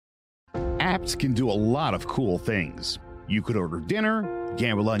Apps can do a lot of cool things. You could order dinner,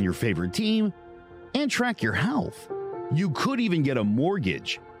 gamble on your favorite team, and track your health. You could even get a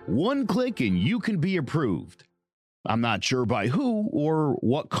mortgage. One click and you can be approved. I'm not sure by who or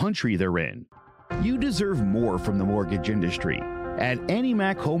what country they're in. You deserve more from the mortgage industry. At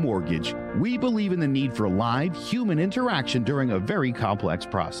AnyMac Home Mortgage, we believe in the need for live human interaction during a very complex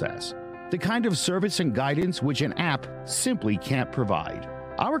process. The kind of service and guidance which an app simply can't provide.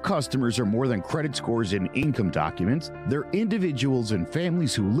 Our customers are more than credit scores and income documents. They're individuals and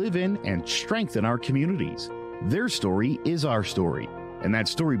families who live in and strengthen our communities. Their story is our story, and that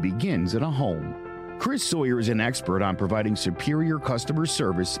story begins in a home. Chris Sawyer is an expert on providing superior customer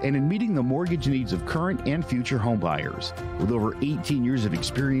service and in meeting the mortgage needs of current and future homebuyers. With over 18 years of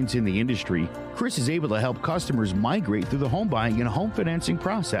experience in the industry, Chris is able to help customers migrate through the home buying and home financing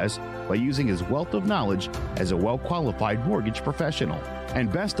process by using his wealth of knowledge as a well-qualified mortgage professional.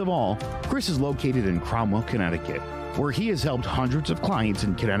 And best of all, Chris is located in Cromwell, Connecticut, where he has helped hundreds of clients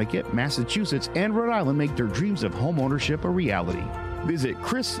in Connecticut, Massachusetts, and Rhode Island make their dreams of homeownership a reality. Visit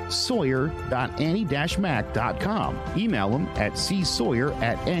chrissawyer.any-mac.com. Email him at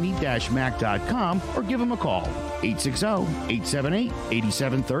csawyer@any-mac.com or give him a call,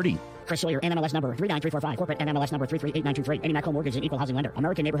 860-878-8730. Chris Sawyer, NMLS number 39345, corporate NMLS number 338923. AnyMac Home Mortgage is an equal housing lender.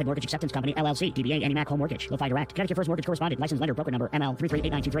 American Neighborhood Mortgage Acceptance Company, LLC. DBA AnyMac Home Mortgage. Lo-Fi Direct. Connecticut First Mortgage Correspondent. License Lender. Broker number ML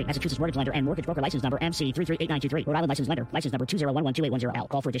 338923. Massachusetts Mortgage Lender and Mortgage Broker License number MC 338923. Rhode Island License Lender. License number 2011280L.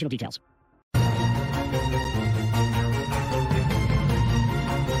 Call for additional details.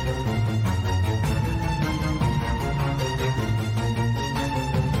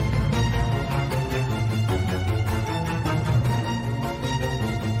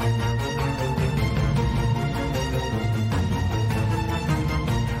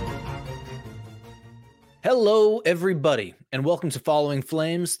 Hello, everybody, and welcome to Following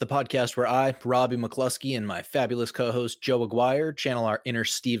Flames, the podcast where I, Robbie McCluskey, and my fabulous co-host Joe Aguirre channel our inner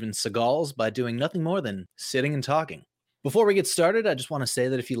Steven Seagals by doing nothing more than sitting and talking. Before we get started, I just want to say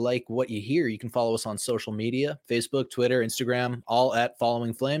that if you like what you hear, you can follow us on social media, Facebook, Twitter, Instagram, all at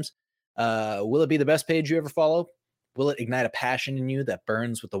Following Flames. Will it be the best page you ever follow? Will it ignite a passion in you that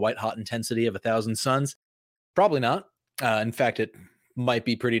burns with the white-hot intensity of 1,000 suns? Probably not. In fact, it might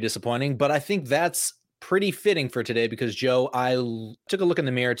be pretty disappointing, but I think that's pretty fitting for today because, Joe, I took a look in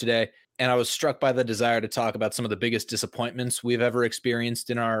the mirror today and I was struck by the desire to talk about some of the biggest disappointments we've ever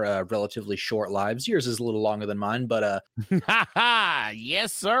experienced in our relatively short lives. Yours is a little longer than mine, but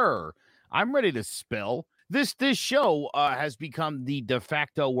Yes, sir. I'm ready to spill. This show has become the de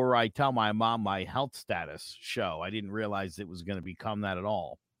facto where I tell my mom my health status show. I didn't realize it was going to become that at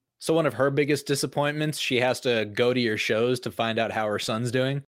all. So one of her biggest disappointments, she has to go to your shows to find out how her son's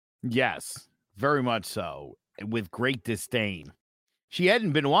doing? Yes. Very much so, with great disdain. She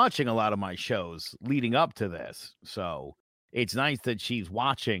hadn't been watching a lot of my shows leading up to this, so it's nice that she's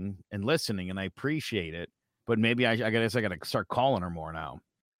watching and listening, and I appreciate it. But maybe I guess I got to start calling her more now.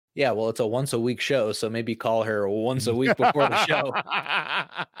 Yeah, well, it's a once-a-week show, so maybe call her once a week before the show.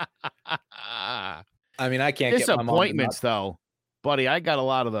 I mean, I can't get my mom disappointments, though, buddy. I got a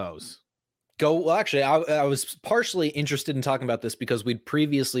lot of those. Well, actually, I was partially interested in talking about this because we'd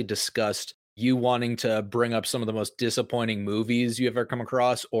previously discussed you wanting to bring up some of the most disappointing movies you ever come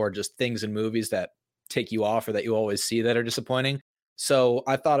across, or just things in movies that take you off or that you always see that are disappointing. So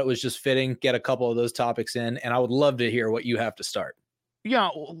I thought it was just fitting, get a couple of those topics in, and I would love to hear what you have to start. Yeah,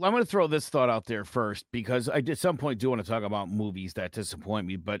 well, I'm going to throw this thought out there first because I at some point do want to talk about movies that disappoint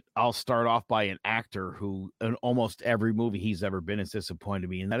me, but I'll start off by an actor who in almost every movie he's ever been has disappointed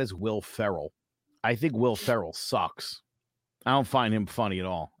me, and that is Will Ferrell. I think Will Ferrell sucks. I don't find him funny at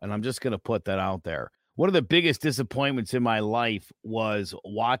all, and I'm just going to put that out there. One of the biggest disappointments in my life was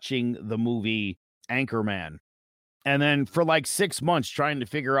watching the movie Anchorman, and then for like 6 months trying to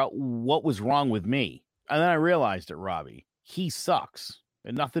figure out what was wrong with me. And then I realized it, Robbie. He sucks. It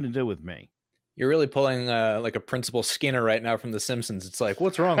had nothing to do with me. You're really pulling like a Principal Skinner right now from The Simpsons. It's like,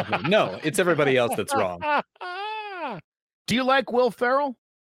 what's wrong with me? No, it's everybody else that's wrong. Do you like Will Ferrell?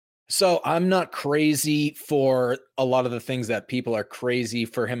 So I'm not crazy for a lot of the things that people are crazy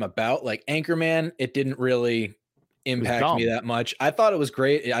for him about. Like Anchorman, it didn't really impact me that much. I thought it was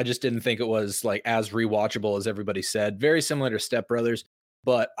great. I just didn't think it was like as rewatchable as everybody said. Very similar to Step Brothers.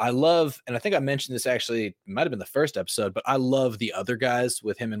 But I love, and I think I mentioned this actually, it might have been the first episode, but I love The Other Guys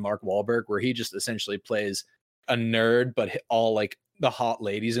with him and Mark Wahlberg, where he just essentially plays a nerd, but all like the hot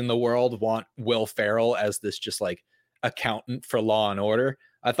ladies in the world want Will Ferrell as this just like accountant for Law and Order.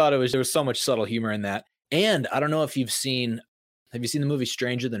 I thought there was so much subtle humor in that. And I don't know if have you seen the movie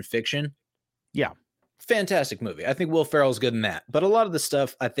Stranger Than Fiction? Yeah. fantastic movie. I think Will Ferrell's good in that. But a lot of the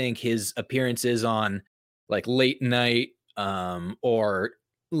stuff, I think his appearances on like late night or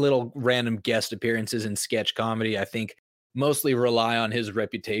little random guest appearances in sketch comedy, I think mostly rely on his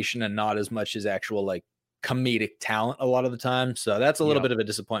reputation and not as much his actual like comedic talent a lot of the time. So that's a little Yep. bit of a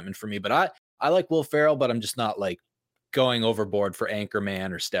disappointment for me. But I like Will Ferrell, but I'm just not like going overboard for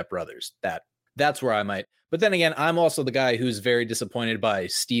Anchorman or Step Brothers. That's where I might. But then again, I'm also the guy who's very disappointed by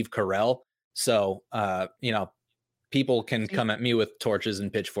Steve Carell. So people can See, come at me with torches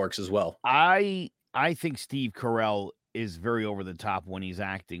and pitchforks as well. I think Steve Carell is very over the top when he's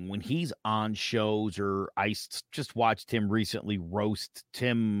acting. When he's on shows, or just watched him recently roast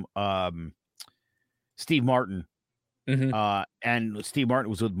Steve Martin. Mhm. And Steve Martin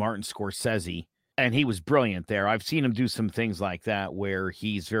was with Martin Scorsese, and he was brilliant there. I've seen him do some things like that where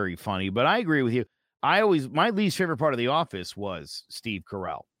he's very funny. But I agree with you. My least favorite part of The Office was Steve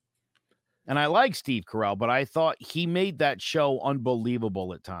Carell. And I like Steve Carell, but I thought he made that show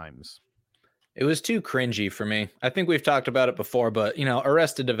unbelievable at times. It was too cringy for me. I think we've talked about it before, but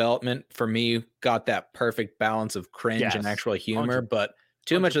Arrested Development for me got that perfect balance of cringe and Yes, actual humor, 100 but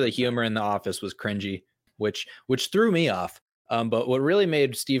too much of the 100%. humor in The Office was cringy, which threw me off. But what really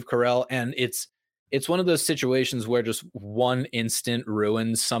made Steve Carell, and it's one of those situations where just one instant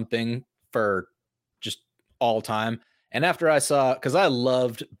ruins something for just all time. And after I saw, because I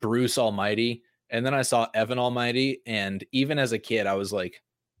loved Bruce Almighty, and then I saw Evan Almighty, and even as a kid, I was like,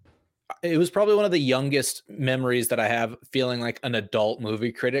 it was probably one of the youngest memories that I have feeling like an adult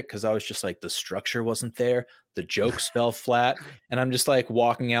movie critic, because I was just like, the structure wasn't there, the jokes fell flat, and I'm just like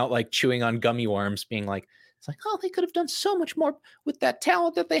walking out like chewing on gummy worms, being like, it's like, oh, they could have done so much more with that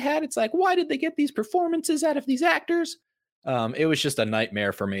talent that they had. It's like, why did they get these performances out of these actors? It was just a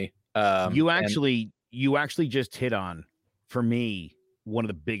nightmare for me. You And actually just hit on, for me, one of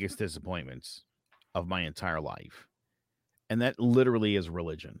the biggest disappointments of my entire life. And that literally is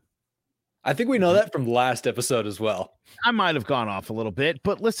religion. I think we know that from last episode as well. I might have gone off a little bit,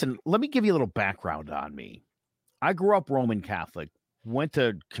 but listen, let me give you a little background on me. I grew up Roman Catholic, went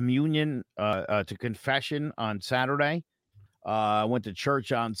to communion, to confession on Saturday, went to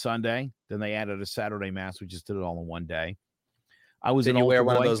church on Sunday. Then they added a Saturday mass. We just did it all in one day. I was Did an you wear altar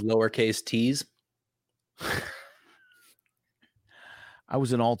one of boy. those lowercase T's? I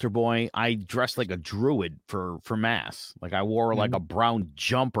was an altar boy. I dressed like a druid for mass. Like I wore like a brown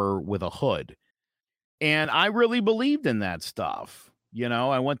jumper with a hood. And I really believed in that stuff.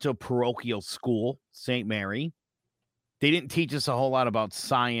 I went to a parochial school, St. Mary. They didn't teach us a whole lot about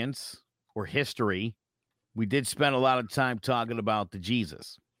science or history. We did spend a lot of time talking about the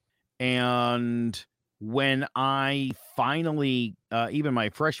Jesus. And when I finally, even my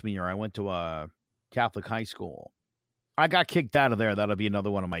freshman year, I went to a Catholic high school. I got kicked out of there. That'll be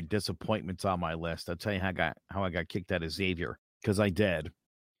another one of my disappointments on my list. I'll tell you how I got kicked out of Xavier, because I did.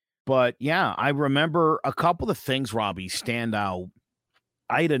 But yeah, I remember a couple of things, Robbie, stand out.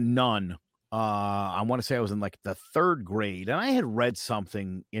 I had a nun. I want to say I was in like the third grade, and I had read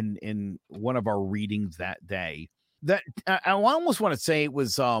something in one of our readings that day that I almost want to say it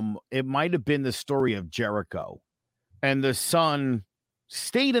was it might have been the story of Jericho, and the sun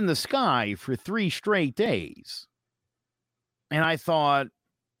stayed in the sky for 3 straight days. And I thought,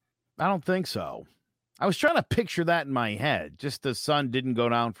 I don't think so. I was trying to picture that in my head. Just the sun didn't go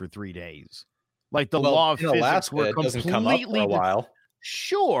down for 3 days. Like the law of In physics Alaska, were it doesn't come up for completely a while.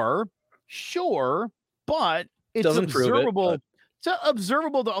 Sure, but it's Doesn't prove it, observable. but It's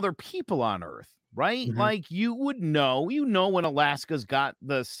observable to other people on Earth, right? Mhm. Like you would know, when Alaska's got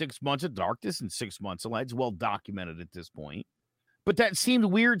the 6 months of darkness and 6 months of light. It's well documented at this point. But that seemed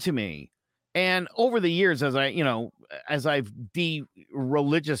weird to me. And over the years, as I've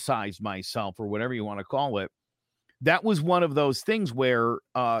de-religiousized myself, or whatever you want to call it, that was one of those things where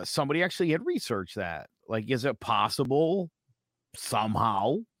somebody actually had researched that. Like, is it possible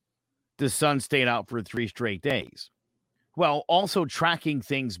somehow the sun stayed out for 3 straight days? Well, also tracking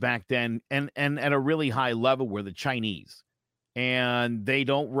things back then and at a really high level were the Chinese. And they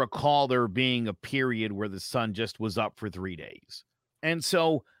don't recall there being a period where the sun just was up for 3 days. And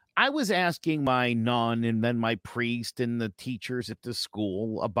so I was asking my nun and then my priest and the teachers at the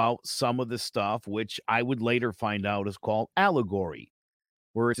school about some of the stuff, which I would later find out is called allegory,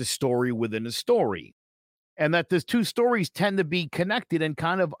 where it's a story within a story. And that the 2 stories tend to be connected and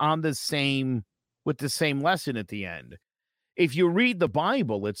kind of on the same, with the same lesson at the end. If you read the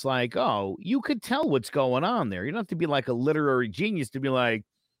Bible, it's like, oh, you could tell what's going on there. You don't have to be like a literary genius to be like,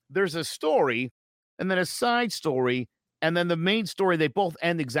 there's a story and then a side story, and then the main story, they both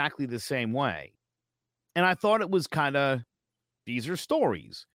end exactly the same way. And I thought it was kind of, these are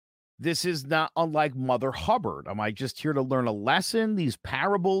stories. this is not unlike Mother Hubbard. Am I just here to learn a lesson, these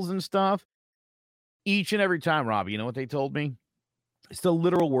parables and stuff? Each and every time, Robbie, you know what they told me? It's the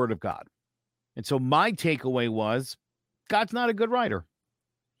literal word of God. And so my takeaway was, God's not a good writer.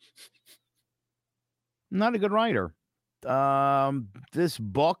 Not a good writer. This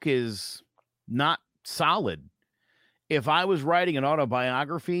book is not solid. If I was writing an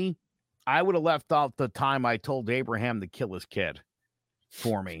autobiography, I would have left out the time I told Abraham to kill his kid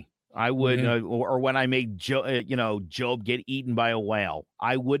for me. I would, or when I made Job get eaten by a whale.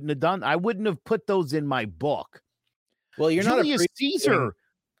 I wouldn't have put those in my book. Well, you're Julius not Caesar.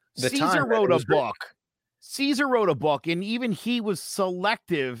 Caesar wrote a book. Caesar wrote a book, and even he was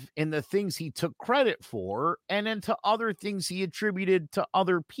selective in the things he took credit for, and then to other things he attributed to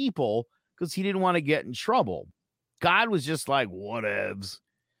other people because he didn't want to get in trouble. God was just like, whatevs.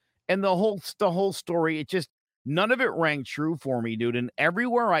 And the whole story, it just, none of it rang true for me, dude. And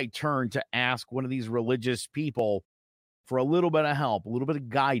everywhere I turned to ask one of these religious people for a little bit of help, a little bit of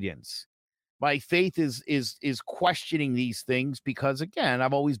guidance, my faith is questioning these things because, again,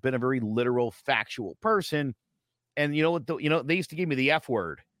 I've always been a very literal, factual person. And you know what? They used to give me the F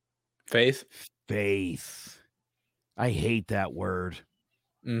word. Faith. I hate that word.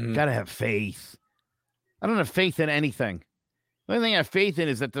 Mm-hmm. Gotta have faith. I don't have faith in anything. The only thing I have faith in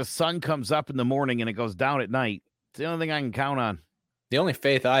is that the sun comes up in the morning and it goes down at night. It's the only thing I can count on. The only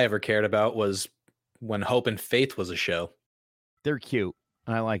faith I ever cared about was when Hope and Faith was a show. They're cute.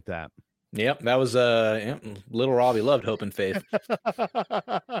 I like that. Yep, that was little Robbie loved Hope and Faith.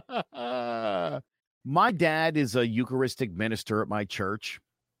 My dad is a Eucharistic minister at my church.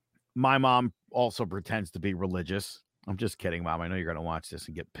 My mom also pretends to be religious. I'm just kidding, Mom. I know you're going to watch this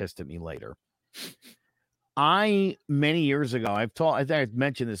and get pissed at me later. Many years ago, I think I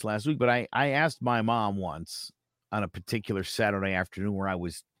mentioned this last week, but I asked my mom once on a particular Saturday afternoon where I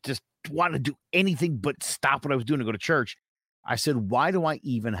was just wanting to do anything but stop what I was doing to go to church. I said, why do I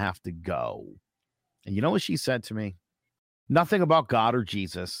even have to go? And you know what she said to me? Nothing about God or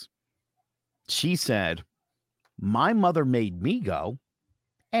Jesus. She said, my mother made me go,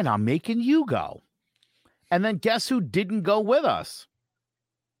 and I'm making you go. And then guess who didn't go with us?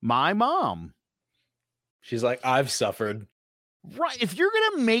 My mom. She's like, I've suffered. Right. If you're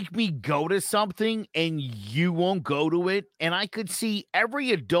going to make me go to something and you won't go to it, and I could see every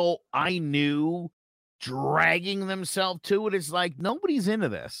adult I knew dragging themselves to it, it's like, nobody's into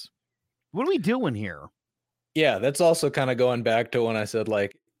this. What are we doing here? Yeah, that's also kind of going back to when I said,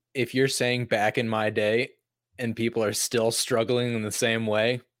 like, if you're saying back in my day and people are still struggling in the same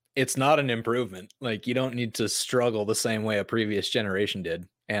way, it's not an improvement. Like, you don't need to struggle the same way a previous generation did.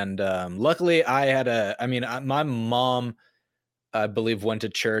 And luckily my mom, I believe, went to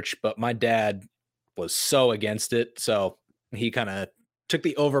church, but my dad was so against it. So he kind of took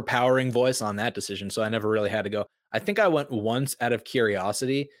the overpowering voice on that decision. So I never really had to go. I think I went once out of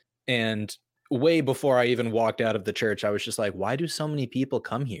curiosity, and way before I even walked out of the church, I was just like, why do so many people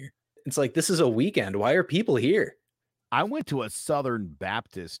come here? It's like, this is a weekend. Why are people here? I went to a Southern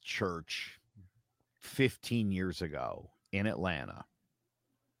Baptist church 15 years ago in Atlanta.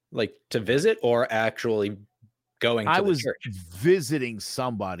 Like, to visit or actually going to the church? I was visiting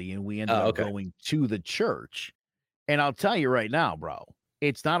somebody, and we ended up going to the church. And I'll tell you right now, bro,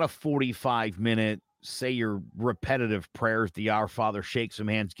 it's not a 45-minute, say your repetitive prayers, the Our Father, shake some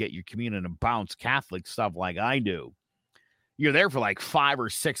hands, get your communion, and bounce Catholic stuff like I do. You're there for like 5 or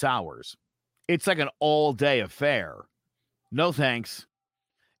 6 hours. It's like an all-day affair. No thanks.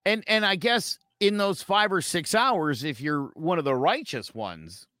 And I guess in those 5 or 6 hours, if you're one of the righteous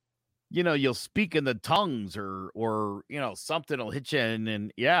ones, you'll speak in the tongues or something will hit you,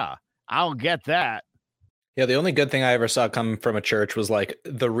 and yeah, I'll get that. Yeah, the only good thing I ever saw come from a church was like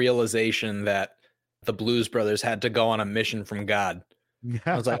the realization that the Blues Brothers had to go on a mission from God.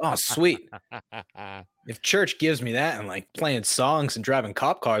 I was like, oh, sweet. If church gives me that and like playing songs and driving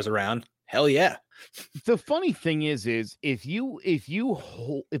cop cars around, hell yeah. The funny thing is if you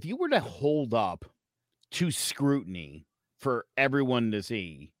were to hold up to scrutiny for everyone to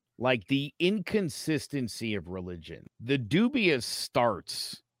see, like the inconsistency of religion, the dubious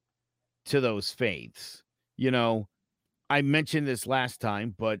starts to those faiths. I mentioned this last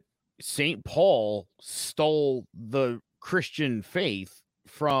time, but St. Paul stole the Christian faith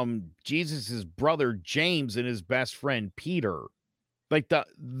from Jesus's brother James and his best friend Peter. Like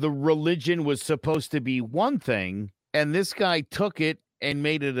the religion was supposed to be one thing, and this guy took it and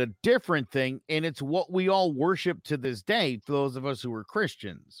made it a different thing, and it's what we all worship to this day, for those of us who are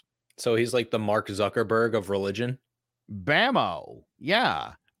Christians. So he's like the Mark Zuckerberg of religion? Bammo.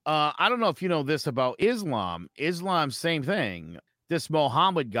 Yeah. I don't know if you know this about Islam. Islam, same thing. this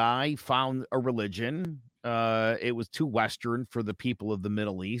Mohammed guy found a religion. It was too Western for the people of the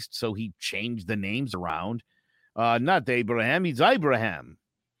Middle East, so he changed the names around. Not Abraham, he's Abraham.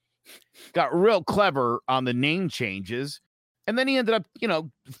 Got real clever on the name changes. And then he ended up,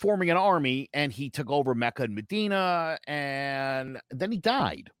 forming an army, and he took over Mecca and Medina, and then he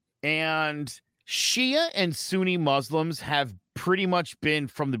died. And Shia and Sunni Muslims have pretty much been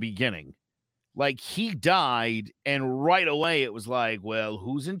from the beginning. Like, he died, and right away it was like, well,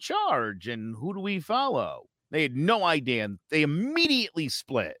 who's in charge, and who do we follow? They had no idea, and they immediately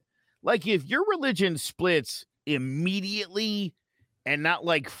split. Like, if your religion splits immediately and not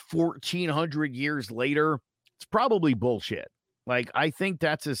like 1,400 years later, it's probably bullshit. Like, I think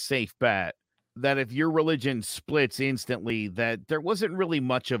that's a safe bet that if your religion splits instantly, that there wasn't really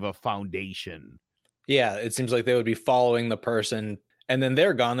much of a foundation. Yeah, it seems like they would be following the person, and then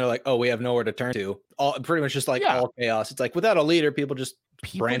they're gone. They're like, oh, we have nowhere to turn to. All pretty much just like all chaos. It's like without a leader, people just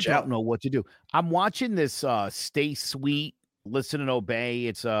branch out. Don't know what to do. I'm watching this Stay Sweet, Listen and Obey.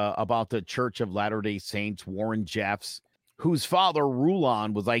 It's about the Church of Latter-day Saints, Warren Jeffs, whose father,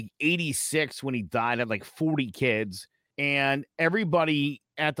 Rulon, was like 86 when he died, had like 40 kids. And everybody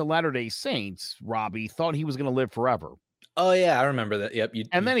at the Latter-day Saints, Robbie, thought he was going to live forever. Oh, yeah, I remember that. Yep.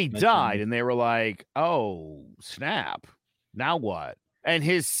 And then he died, and they were like, oh, snap. Now what? And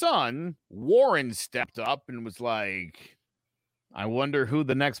his son, Warren, stepped up and was like, I wonder who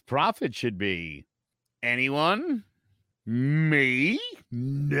the next prophet should be. Anyone? Me?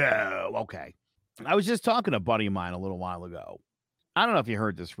 No. Okay. I was just talking to a buddy of mine a little while ago. I don't know if you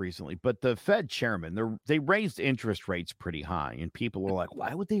heard this recently, but the Fed chairman, they raised interest rates pretty high, and people were like,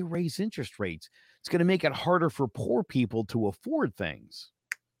 why would they raise interest rates? It's going to make it harder for poor people to afford things.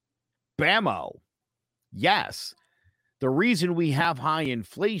 Bammo. Yes. The reason we have high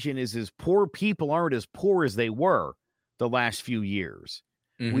inflation is poor people aren't as poor as they were the last few years.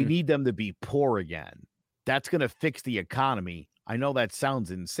 Mm-hmm. We need them to be poor again. That's going to fix the economy. I know that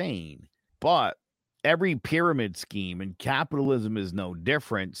sounds insane, but every pyramid scheme, and capitalism is no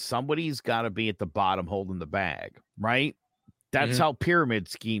different, somebody's got to be at the bottom holding the bag, right? That's how pyramid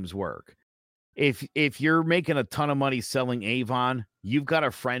schemes work. If you're making a ton of money selling Avon, you've got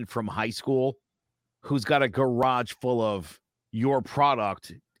a friend from high school who's got a garage full of your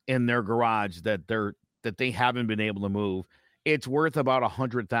product in their garage that they haven't been able to move. It's worth about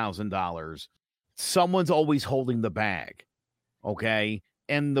 $100,000. Someone's always holding the bag, okay?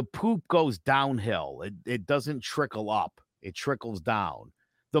 And the poop goes downhill. It doesn't trickle up. It trickles down.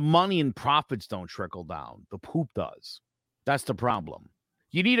 The money and profits don't trickle down. The poop does. That's the problem.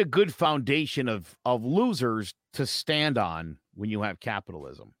 You need a good foundation of losers to stand on when you have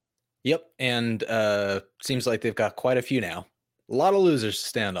capitalism. Yep, and seems like they've got quite a few now. A lot of losers to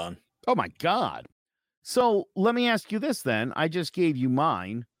stand on. Oh, my God. So let me ask you this then. I just gave you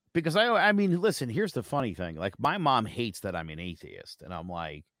mine. Because I mean, listen, here's the funny thing. Like, my mom hates that I'm an atheist. And I'm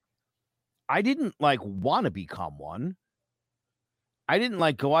like, I didn't want to become one. I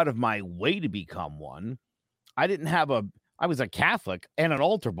didn't go out of my way to become one. I was a Catholic and an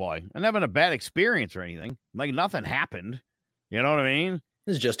altar boy. And having a bad experience or anything. Like, nothing happened. You know what I mean?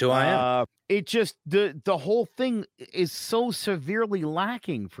 This is just who I am. It just, the whole thing is so severely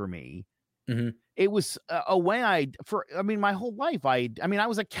lacking for me. Mm-hmm. It was a way my whole life, I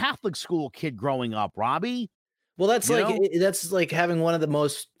was a Catholic school kid growing up, Robbie. Well, that's that's like having one of the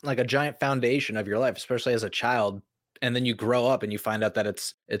most, like, a giant foundation of your life, especially as a child. And then you grow up and you find out that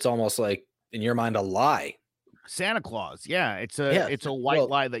it's almost like, in your mind, a lie. Santa Claus. Yeah. It's a white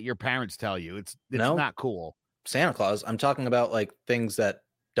lie that your parents tell you. It's not cool. Santa Claus. I'm talking about like things that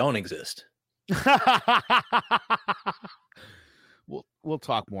don't exist. We'll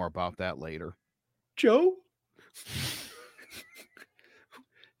talk more about that later. Joe,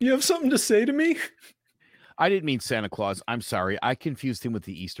 you have something to say to me? I didn't mean Santa Claus. I'm sorry. I confused him with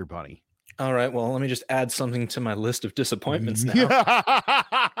the Easter Bunny. All right. Well, let me just add something to my list of disappointments now.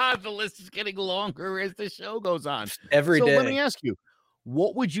 The list is getting longer as the show goes on. Every day. Let me ask you,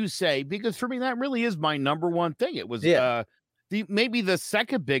 what would you say? Because for me, that really is my number one thing. It was maybe the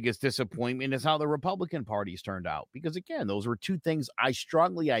second biggest disappointment is how the Republican parties turned out. Because again, those were two things I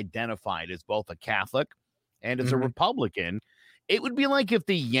strongly identified as both a Catholic and as a Republican. It would be like if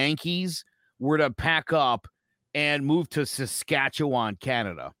the Yankees were to pack up and move to Saskatchewan,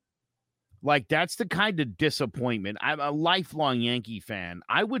 Canada. Like, that's the kind of disappointment. I'm a lifelong Yankee fan.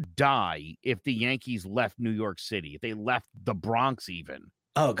 I would die if the Yankees left New York City, if they left the Bronx even.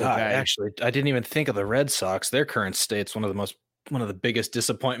 Oh, God. Okay. Actually, I didn't even think of the Red Sox. Their current state's one of the biggest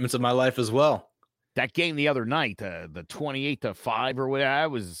disappointments of my life as well. That game the other night, the 28-5 or whatever, I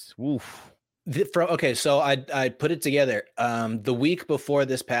was, oof. So I put it together. The week before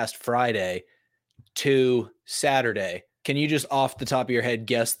this past Friday to Saturday, can you just off the top of your head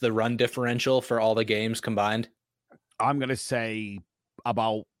guess the run differential for all the games combined? I'm going to say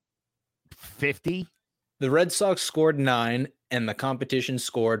about 50. The Red Sox scored 9 and the competition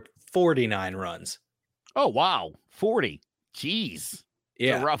scored 49 runs. Oh, wow. 40. Jeez.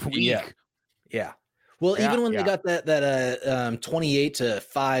 Yeah. It's a rough week. Yeah. Well, even when they got that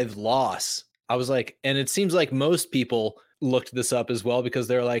 28-5 loss, I was like, and it seems like most people looked this up as well because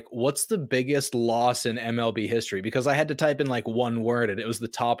they're like, what's the biggest loss in MLB history? Because I had to type in like one word and it was the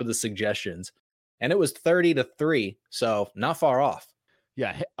top of the suggestions. And it was 30-3. So not far off.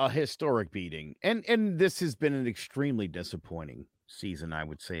 Yeah, a historic beating. And this has been an extremely disappointing season, I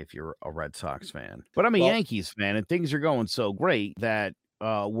would say, if you're a Red Sox fan. But I'm a Yankees fan, and things are going so great that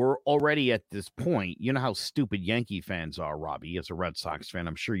we're already at this point. You know how stupid Yankee fans are, Robbie, as a Red Sox fan.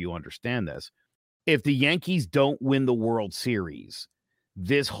 I'm sure you understand this. If the Yankees don't win the World Series,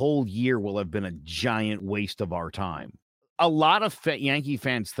 this whole year will have been a giant waste of our time. A lot of Yankee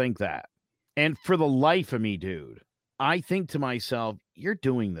fans think that. And for the life of me, dude, I think to myself, you're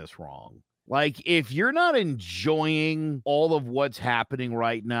doing this wrong. Like, if you're not enjoying all of what's happening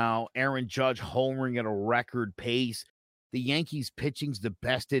right now, Aaron Judge homering at a record pace, the Yankees pitching's the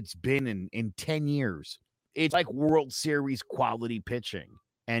best it's been in 10 years. It's like World Series quality pitching.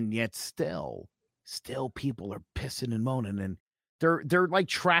 And yet still people are pissing and moaning. And they're like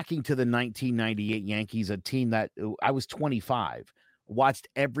tracking to the 1998 Yankees, a team that I was 25, watched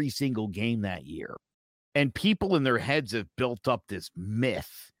every single game that year. And people in their heads have built up this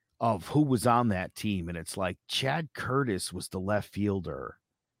myth of who was on that team. And it's like Chad Curtis was the left fielder.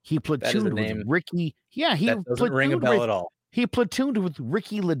 He platooned with Ricky. Yeah, he doesn't ring a bell at all. He platooned with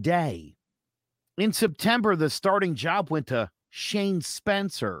Ricky Leday. In September, the starting job went to Shane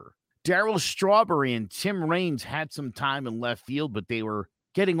Spencer. Darryl Strawberry and Tim Raines had some time in left field, but they were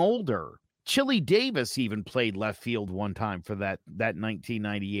getting older. Chili Davis even played left field one time for that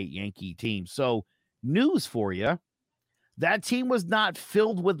 1998 Yankee team. So news for you. That team was not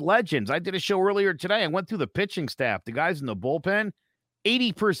filled with legends. I did a show earlier today. I went through the pitching staff. The guys in the bullpen,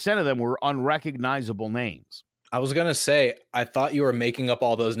 80% of them were unrecognizable names. I was going to say, I thought you were making up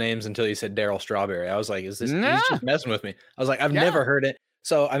all those names until you said Darryl Strawberry. I was like, he's just messing with me. I was like, I've never heard it.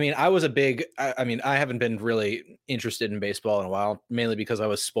 So, I mean, I haven't been really interested in baseball in a while, mainly because I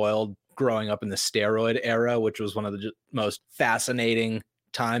was spoiled growing up in the steroid era, which was one of the most fascinating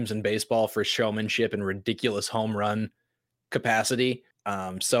times in baseball for showmanship and ridiculous home run capacity.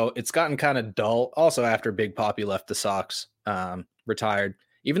 So it's gotten kind of dull. Also, after Big Papi left the Sox, retired,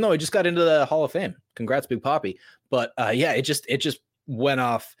 even though he just got into the Hall of Fame. Congrats, Big Papi. But it just went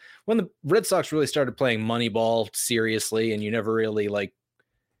off when the Red Sox really started playing Moneyball seriously, and you never really like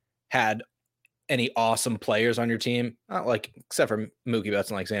had any awesome players on your team, not like except for Mookie Betts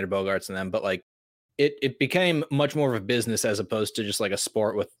and like Xander Bogaerts and them, but like it became much more of a business as opposed to just like a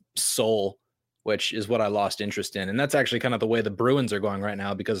sport with soul, which is what I lost interest in. And that's actually kind of the way the Bruins are going right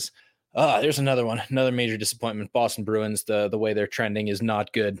now, because there's another major disappointment. Boston Bruins, the way they're trending is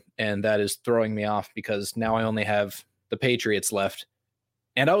not good. And that is throwing me off because now I only have the Patriots left.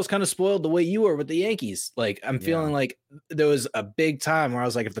 And I was kind of spoiled the way you were with the Yankees. Like, I'm feeling like there was a big time where I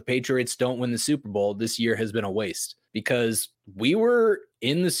was like, if the Patriots don't win the Super Bowl, this year has been a waste, because we were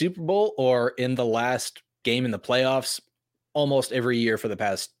in the Super Bowl or in the last game in the playoffs almost every year for the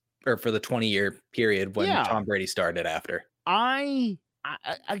 20-year period when Tom Brady started after. I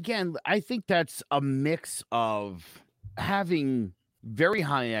think that's a mix of having very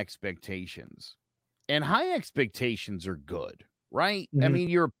high expectations, and high expectations are good. Right? Mm-hmm. I mean,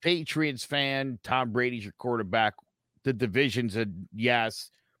 you're a Patriots fan. Tom Brady's your quarterback. The division's a yes.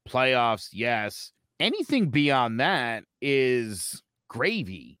 Playoffs, yes. Anything beyond that is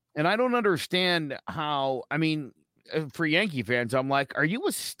gravy. And I don't understand how, I mean, for Yankee fans, I'm like, are you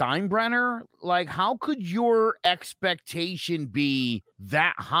a Steinbrenner? Like, how could your expectation be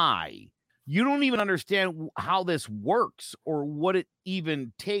that high? You don't even understand how this works or what it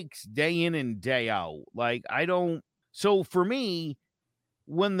even takes day in and day out. Like, I don't. So for me,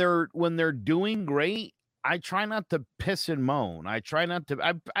 when they're doing great, I try not to piss and moan. I try not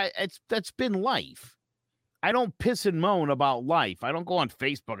to. That's been life. I don't piss and moan about life. I don't go on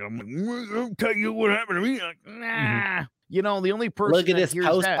Facebook and I'm like, I'll tell you what happened to me. Like, nah. Mm-hmm. You know, the only person. Look at this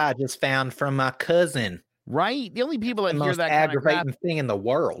post I just found from my cousin. Right. The only people that hear that aggravating thing in the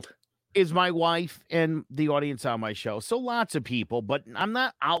world is my wife and the audience on my show. So lots of people, but I'm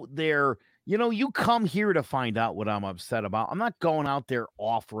not out there. You know, you come here to find out what I'm upset about. I'm not going out there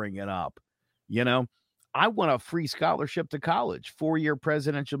offering it up. You know, I won a free scholarship to college, 4-year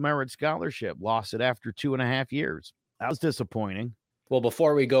presidential merit scholarship, lost it after 2.5 years. That was disappointing. Well,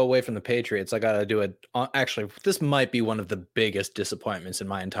 before we go away from the Patriots, I got to do it. Actually, this might be one of the biggest disappointments in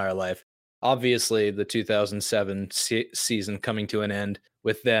my entire life. Obviously, the 2007 season coming to an end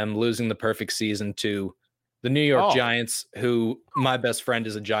with them losing the perfect season to the New York Giants, who my best friend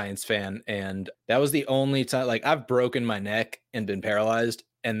is a Giants fan. And that was the only time, like, I've broken my neck and been paralyzed.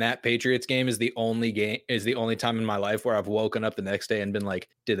 And that Patriots game is the only time in my life where I've woken up the next day and been like,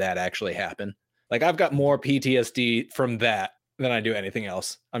 did that actually happen? Like, I've got more PTSD from that than I do anything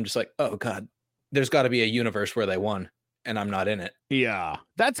else. I'm just like, oh God, there's got to be a universe where they won and I'm not in it. Yeah,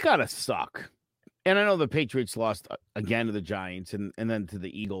 that's gotta suck. And I know the Patriots lost again to the Giants and then to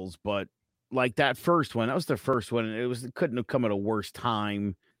the Eagles, but like that first one, that was the first one. It couldn't have come at a worse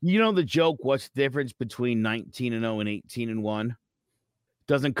time. You know the joke, what's the difference between 19-0 and 18-1?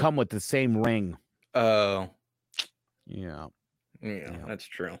 Doesn't come with the same ring. Oh. Yeah, that's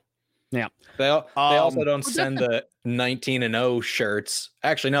true. Yeah. They also don't send the 19-0 shirts.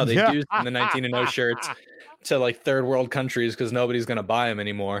 Actually, no, they do send the 19-0 shirts to like third world countries because nobody's going to buy them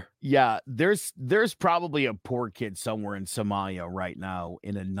anymore. Yeah, there's probably a poor kid somewhere in Somalia right now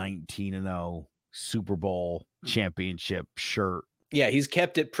in a 19-0 Super Bowl championship shirt. Yeah, he's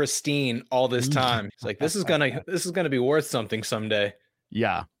kept it pristine all this time. It's like this is gonna be worth something someday.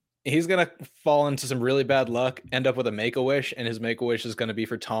 Yeah. He's going to fall into some really bad luck, end up with a Make-A-Wish, and his Make-A-Wish is going to be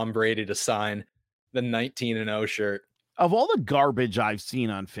for Tom Brady to sign the 19-0 shirt. Of all the garbage I've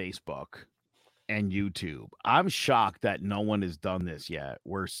seen on Facebook and YouTube, I'm shocked that no one has done this yet,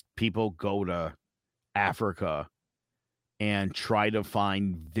 where people go to Africa and try to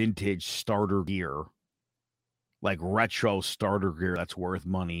find vintage starter gear, like retro starter gear that's worth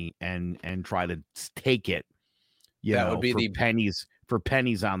money, and try to take it, that would be for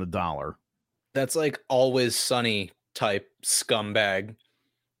pennies on the dollar. That's like Always Sunny type scumbag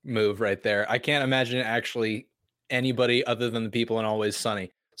move right there. I can't imagine actually anybody other than the people in Always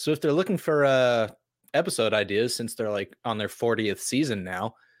Sunny. So if they're looking for episode ideas, since they're like on their 40th season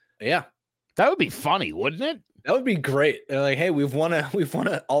now, yeah, that would be funny, wouldn't it? That would be great. They're like, hey, we've won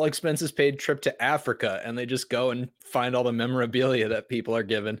a all expenses paid trip to Africa, and they just go and find all the memorabilia that people are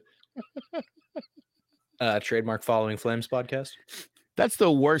given. Trademark Following Flames podcast. That's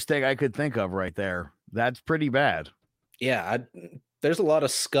the worst thing I could think of right there. That's pretty bad. Yeah, there's a lot of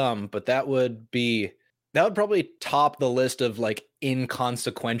scum, but that would probably top the list of like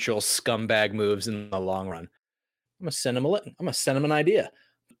inconsequential scumbag moves in the long run. I'm gonna send him an idea.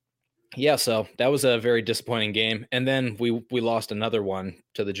 Yeah, so that was a very disappointing game, and then we lost another one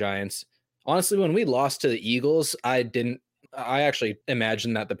to the Giants. Honestly, when we lost to the Eagles, I actually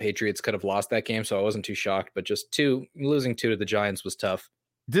imagined that the Patriots could have lost that game, so I wasn't too shocked. But just losing two to the Giants was tough.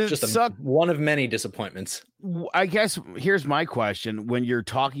 One of many disappointments. I guess here's my question: when you're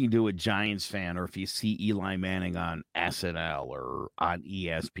talking to a Giants fan, or if you see Eli Manning on SNL or on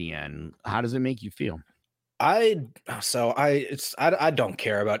ESPN, how does it make you feel? I don't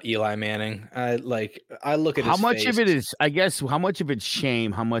care about Eli Manning. I look at how his much face. of it is, I guess, how much of it's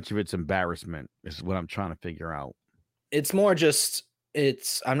shame, how much of it's embarrassment is what I'm trying to figure out. It's more just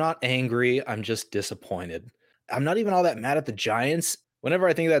I'm not angry. I'm just disappointed. I'm not even all that mad at the Giants. Whenever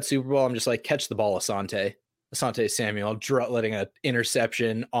I think of that Super Bowl, I'm just like, catch the ball, Asante Samuel, letting an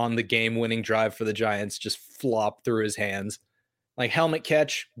interception on the game-winning drive for the Giants just flop through his hands. Like, helmet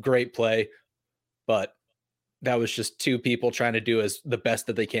catch, great play, but that was just two people trying to do the best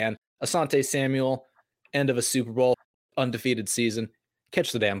that they can. Asante Samuel, end of a Super Bowl, undefeated season,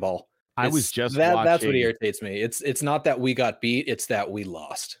 catch the damn ball. That's what irritates me. It's not that we got beat, it's that we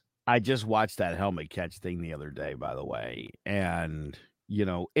lost. I just watched that helmet catch thing the other day, by the way, and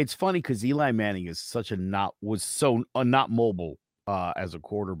it's funny because Eli Manning is not mobile as a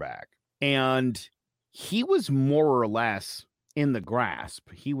quarterback, and he was more or less in the grasp.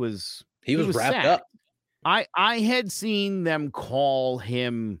 He was wrapped up. I had seen them call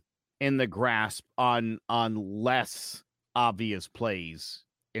him in the grasp on less obvious plays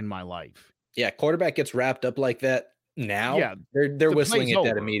in my life. Yeah, quarterback gets wrapped up like that now. Yeah, they're whistling at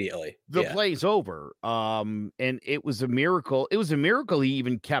that immediately. The play's over. And it was a miracle. It was a miracle he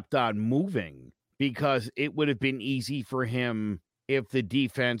even kept on moving, because it would have been easy for him if the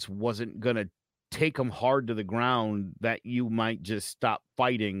defense wasn't going to take him hard to the ground, that you might just stop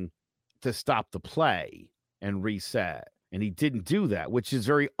fighting to stop the play and reset. And he didn't do that, which is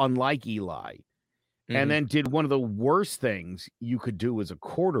very unlike Eli. Mm-hmm. And then did one of the worst things you could do as a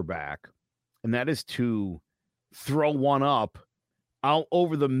quarterback, and that is to throw one up out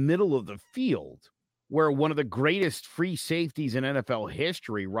over the middle of the field where one of the greatest free safeties in NFL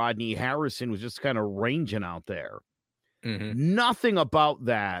history, Rodney Harrison, was just kind of ranging out there. Nothing about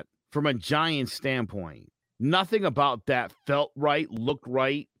that from a Giants standpoint. Nothing about that felt right, looked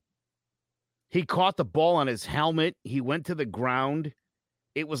right. He caught the ball on his helmet. He went to the ground.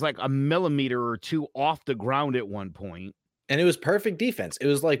 It was like a millimeter or two off the ground at one point. And it was perfect defense. It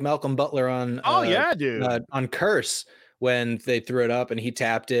was like Malcolm Butler on on Curse when they threw it up and he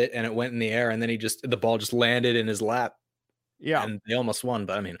tapped it and it went in the air and then the ball just landed in his lap. Yeah. And they almost won,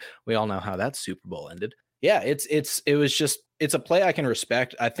 but I mean, we all know how that Super Bowl ended. Yeah, it's a play I can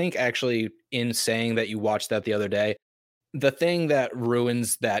respect. I think actually in saying that you watched that the other day, the thing that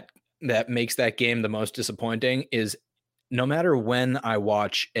ruins that makes that game the most disappointing is no matter when I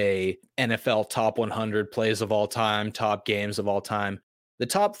watch a NFL top 100 plays of all time, top games of all time, the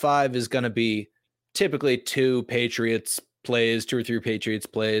top 5 is going to be typically 2 or 3 Patriots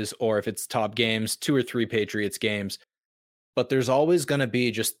plays, or if it's top games, 2 or 3 Patriots games. But there's always going to be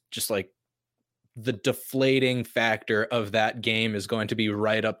just like the deflating factor of that game is going to be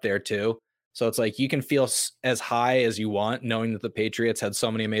right up there too. So it's like you can feel as high as you want knowing that the Patriots had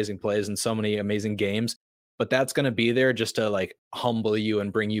so many amazing plays and so many amazing games, but that's going to be there just to like humble you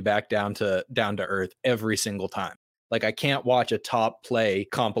and bring you back down to earth every single time. Like I can't watch a top play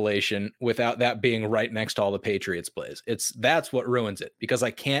compilation without that being right next to all the Patriots plays. That's what ruins it, because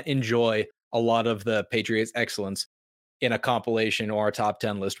I can't enjoy a lot of the Patriots excellence in a compilation or a top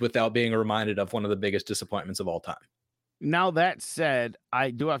 10 list without being reminded of one of the biggest disappointments of all time. Now, that said, I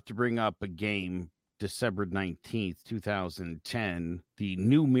do have to bring up a game, December 19th, 2010, the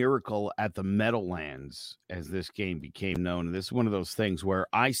new miracle at the Meadowlands, as this game became known. And this is one of those things where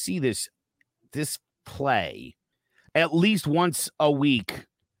I see this play at least once a week.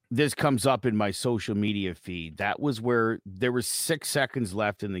 This comes up in my social media feed. That was where there was 6 seconds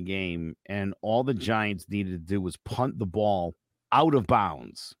left in the game, and all the Giants needed to do was punt the ball out of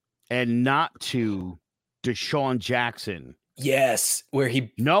bounds and not to Deshaun Jackson. Yes, where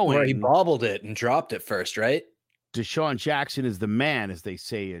he bobbled it and dropped it first, right? Deshaun Jackson is the man, as they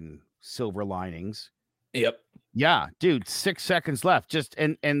say in Silver Linings. Yep. Yeah, dude, 6 seconds left. Just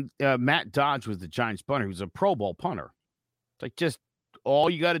and Matt Dodge was the Giants punter. He was a Pro Bowl punter. Like, just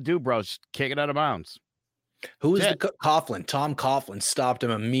all you got to do, bro, is kick it out of bounds. Who was Coughlin? Tom Coughlin stopped him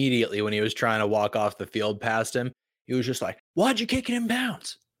immediately when he was trying to walk off the field past him. He was just like, "Why'd you kick it in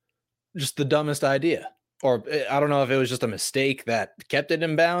bounds?" Just the dumbest idea. Or I don't know if it was just a mistake that kept it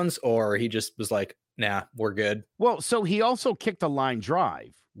in bounds, or he just was like, "Nah, we're good." Well, so he also kicked a line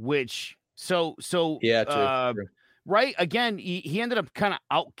drive, which yeah, true. Right, again, he ended up kind of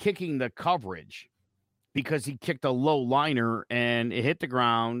out kicking the coverage because he kicked a low liner and it hit the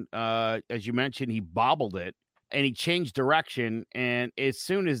ground. As you mentioned, he bobbled it and he changed direction. And as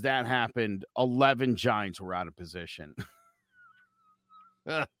soon as that happened, 11 Giants were out of position.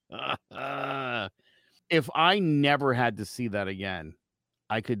 If I never had to see that again,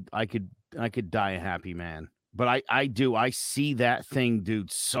 I could die a happy man. But I see that thing,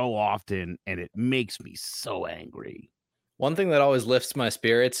 dude, so often, and it makes me so angry. One thing that always lifts my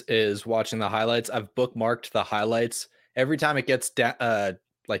spirits is watching the highlights. I've bookmarked the highlights. Every time it gets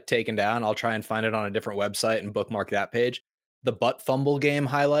taken down, I'll try and find it on a different website and bookmark that page. The butt fumble game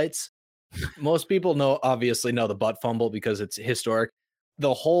highlights. Most people obviously know the butt fumble because it's historic.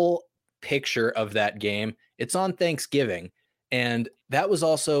 The whole picture of that game, it's on Thanksgiving. And that was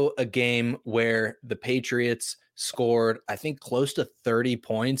also a game where the Patriots scored, I think, close to 30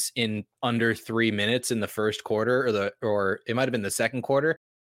 points in under 3 minutes in the first quarter, or it might have been the second quarter.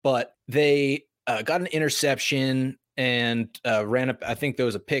 But they got an interception and ran up. I think there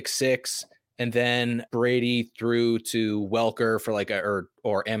was a pick six, and then Brady threw to Welker for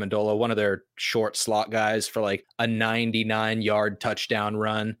or Amendola, one of their short slot guys, for like a 99-yard touchdown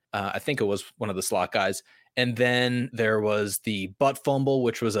run. I think it was one of the slot guys. And then there was the butt fumble,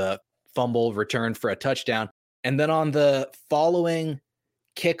 which was a fumble returned for a touchdown. And then on the following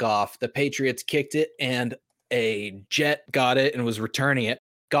kickoff, the Patriots kicked it and a Jet got it and was returning it,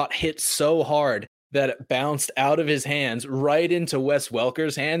 got hit so hard that it bounced out of his hands right into Wes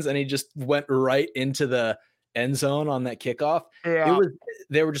Welker's hands. And he just went right into the end zone on that kickoff. Yeah.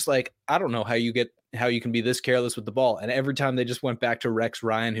 They were just like, I don't know how you can be this careless with the ball. And every time they just went back to Rex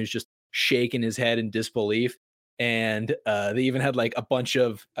Ryan, who's just shaking his head in disbelief. And they even had like a bunch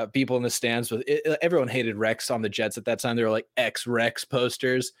of people in the stands with it. Everyone hated Rex on the Jets at that time. They were like ex-Rex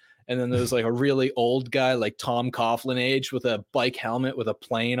posters. And then there was like a really old guy, like Tom Coughlin age, with a bike helmet with a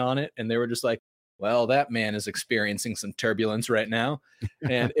plane on it. And they were just like, well, that man is experiencing some turbulence right now.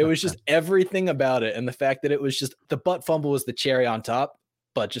 And it was just everything about it. And the fact that it was just the butt fumble was the cherry on top,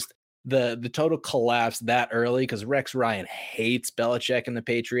 but just the total collapse that early, because Rex Ryan hates Belichick and the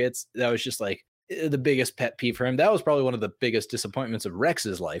Patriots. That was just like the biggest pet peeve for him. That was probably one of the biggest disappointments of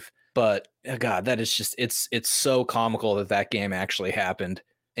Rex's life. But God, that is just it's so comical that game actually happened,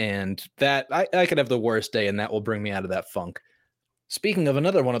 and that I could have the worst day, and that will bring me out of that funk. Speaking of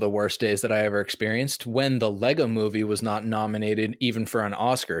another one of the worst days that I ever experienced, when the Lego Movie was not nominated even for an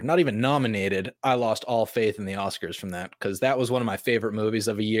Oscar, not even nominated, I lost all faith in the Oscars from that, because that was one of my favorite movies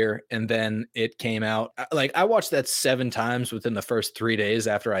of a year. And then it came out, like I watched that 7 times within the first 3 days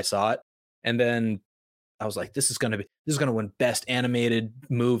after I saw it. And then I was like, this is going to win best animated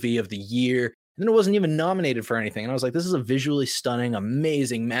movie of the year. And then it wasn't even nominated for anything. And I was like, this is a visually stunning,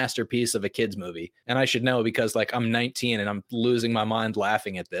 amazing masterpiece of a kid's movie. And I should know, because like I'm 19 and I'm losing my mind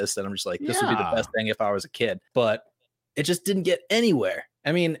laughing at this. And I'm just like, this would be the best thing if I was a kid. But it just didn't get anywhere.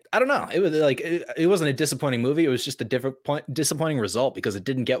 I mean, I don't know. It was like, it wasn't a disappointing movie. It was just a disappointing result, because it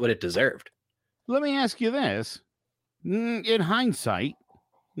didn't get what it deserved. Let me ask you this. In hindsight,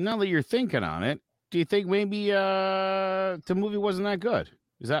 now that you're thinking on it, do you think maybe the movie wasn't that good?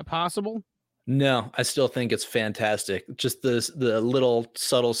 Is that possible? No, I still think it's fantastic. Just the little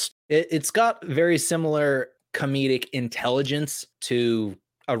subtle, it's got very similar comedic intelligence to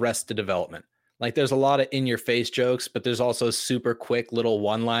Arrested Development. Like there's a lot of in your face jokes, but there's also super quick little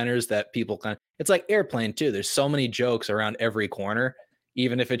one-liners that people it's like Airplane too. There's so many jokes around every corner,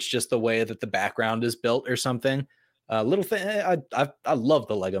 even if it's just the way that the background is built or something. Little thing. I love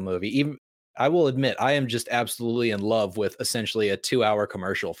the Lego Movie. Even I will admit, I am just absolutely in love with essentially a 2-hour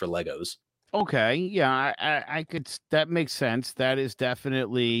commercial for Legos. Okay, yeah, I could. That makes sense. That is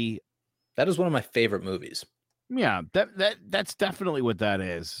one of my favorite movies. Yeah, that's definitely what that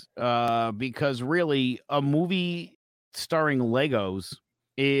is. Because really, a movie starring Legos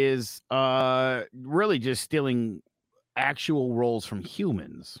is really just stealing actual roles from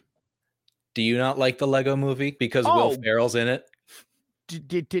humans. Do you not like the Lego Movie because Will Ferrell's in it?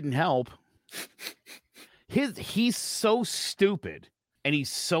 It didn't help. He's so stupid. And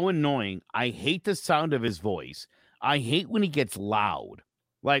he's so annoying. I hate the sound of his voice. I hate when he gets loud.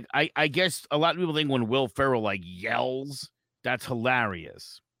 Like, I guess a lot of people think when Will Ferrell, like, yells, that's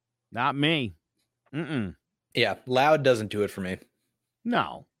hilarious. Not me. Yeah, loud doesn't do it for me.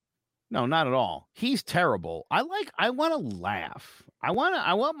 No, not at all. He's terrible. I want to laugh. I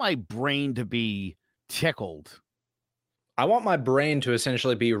want my brain to be tickled. I want my brain to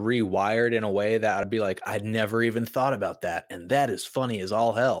essentially be rewired in a way that I'd be like, I'd never even thought about that. And that is funny as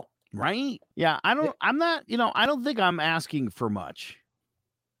all hell. Right? Yeah. I don't think I'm asking for much.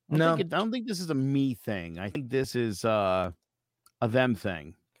 I don't think this is a me thing. I think this is a them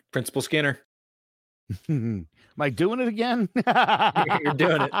thing. Principal Skinner. Am I doing it again? You're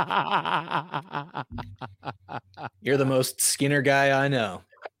doing it. You're the most Skinner guy I know.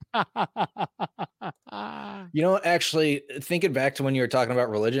 You know, actually, thinking back to when you were talking about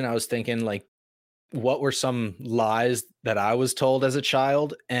religion, I was thinking, like, what were some lies that I was told as a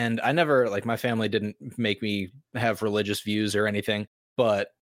child? And I never, like, my family didn't make me have religious views or anything, but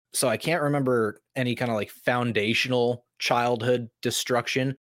so I can't remember any kind of like foundational childhood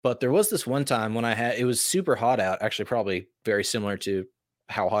destruction. But there was this one time when it was super hot out, actually, probably very similar to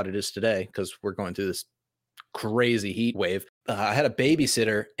how hot it is today, because we're going through this crazy heat wave. I had a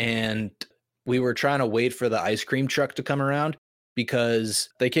babysitter, and we were trying to wait for the ice cream truck to come around, because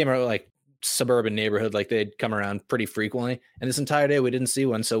they came around like suburban neighborhood, like they'd come around pretty frequently. And this entire day we didn't see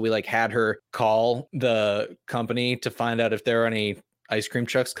one. So we like had her call the company to find out if there are any ice cream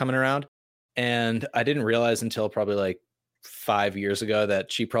trucks coming around. And I didn't realize until probably like 5 years ago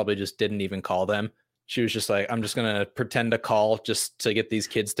that she probably just didn't even call them. She was just like, I'm just going to pretend to call just to get these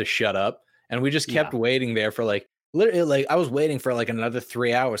kids to shut up. And we just kept waiting there for like, literally, like I was waiting for like another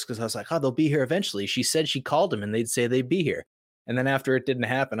 3 hours, because I was like, oh, they'll be here eventually. She said she called them and they'd say they'd be here. And then after it didn't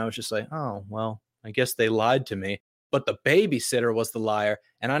happen, I was just like, oh, well, I guess they lied to me. But the babysitter was the liar,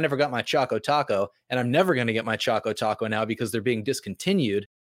 and I never got my Choco Taco, and I'm never going to get my Choco Taco now because they're being discontinued.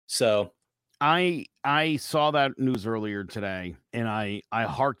 So I saw that news earlier today, and I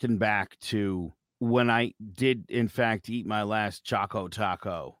hearkened back to when I did, in fact, eat my last Choco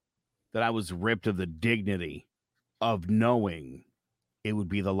Taco, that I was ripped of the dignity of knowing it would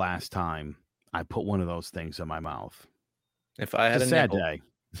be the last time I put one of those things in my mouth. If I had a sad day.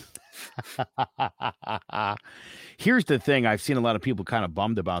 Here's the thing. I've seen a lot of people kind of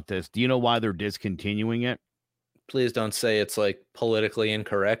bummed about this. Do you know why they're discontinuing it? Please don't say it's like politically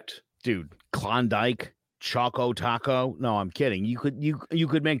incorrect. Dude, Klondike, Choco Taco. No, I'm kidding. You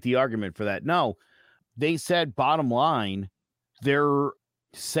could make the argument for that. No, they said bottom line, their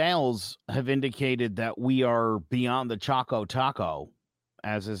sales have indicated that we are beyond the Choco Taco.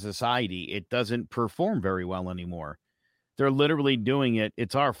 as a society, it doesn't perform very well anymore. They're literally doing it.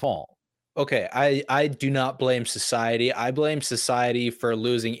 It's our fault. Okay, I do not blame society. I blame society for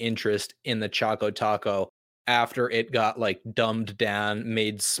losing interest in the Choco Taco after it got like dumbed down,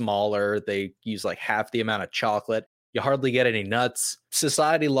 made smaller. They use like half the amount of chocolate. You hardly get any nuts.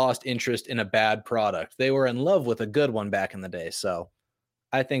 Society lost interest in a bad product. They were in love with a good one back in the day. So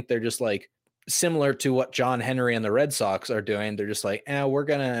I think they're just like similar to what John Henry and the Red Sox are doing. They're just like, we're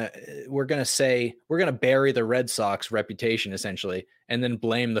gonna bury the Red Sox reputation essentially, and then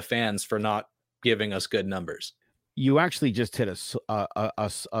blame the fans for not giving us good numbers. You actually just hit a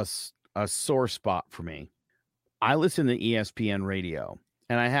sore spot for me. I listen to ESPN radio,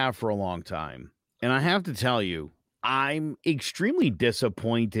 and I have for a long time. And I have to tell you, I'm extremely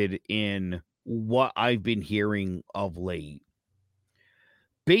disappointed in what I've been hearing of late.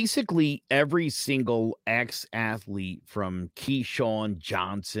 Basically, every single ex-athlete from Keyshawn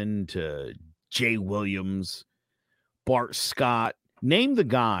Johnson to Jay Williams, Bart Scott, name the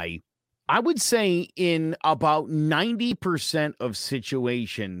guy. I would say in about 90% of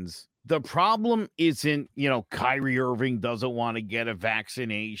situations, the problem isn't, Kyrie Irving doesn't want to get a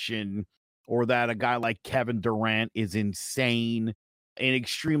vaccination, or that a guy like Kevin Durant is insane and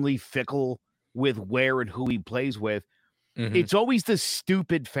extremely fickle with where and who he plays with. Mm-hmm. It's always the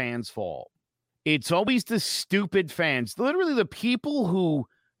stupid fans' fault. It's always the stupid fans. Literally the people who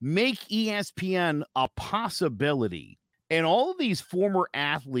make ESPN a possibility. And all of these former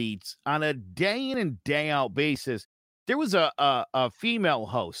athletes on a day in and day out basis. There was a female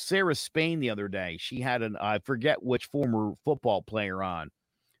host, Sarah Spain, the other day. She had I forget which former football player on.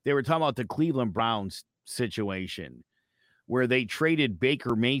 They were talking about the Cleveland Browns situation where they traded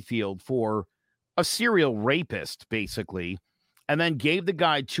Baker Mayfield for a serial rapist, basically, and then gave the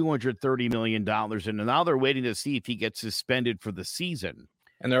guy $230 million. And now they're waiting to see if he gets suspended for the season.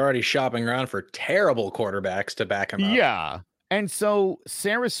 And they're already shopping around for terrible quarterbacks to back him up. Yeah. And so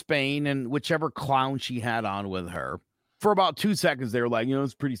Sarah Spain and whichever clown she had on with her, for about 2 seconds, they were like,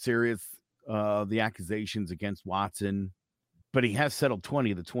 it's pretty serious, the accusations against Watson. But he has settled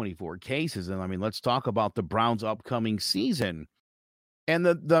 20 of the 24 cases. And, I mean, let's talk about the Browns' upcoming season. And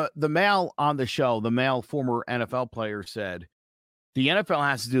the male on the show, the male former NFL player said, the NFL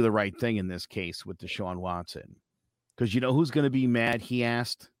has to do the right thing in this case with Deshaun Watson. Because you know who's going to be mad, he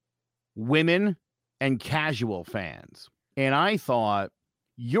asked? Women and casual fans. And I thought,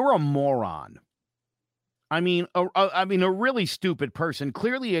 you're a moron. I mean, a really stupid person.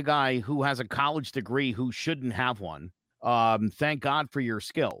 Clearly a guy who has a college degree who shouldn't have one. Thank God for your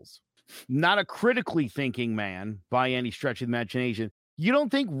skills. Not a critically thinking man by any stretch of the imagination. You don't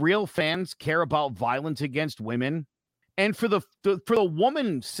think real fans care about violence against women? And for the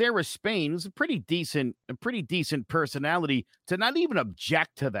woman, Sarah Spain, who's a pretty decent personality, to not even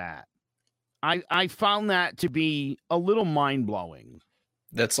object to that. I found that to be a little mind-blowing.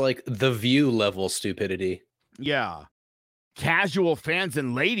 That's like The View level stupidity. Yeah. Casual fans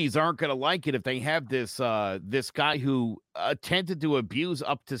and ladies aren't going to like it if they have this guy who attempted to abuse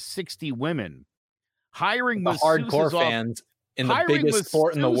up to 60 women. Hiring the hardcore fans in the biggest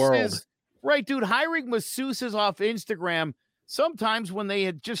sport in the world. Right, dude. Hiring masseuses off Instagram sometimes when they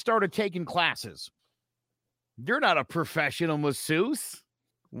had just started taking classes. You're not a professional masseuse.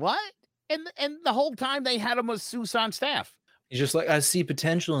 What? And the whole time they had a masseuse on staff. He's just like, I see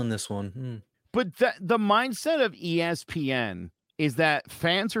potential in this one. But the mindset of ESPN is that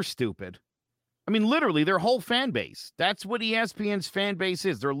fans are stupid. I mean, literally, their whole fan base. That's what ESPN's fan base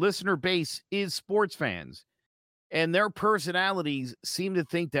is. Their listener base is sports fans. And their personalities seem to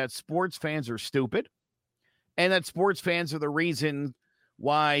think that sports fans are stupid. And that sports fans are the reason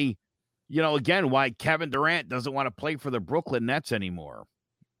why, why Kevin Durant doesn't want to play for the Brooklyn Nets anymore.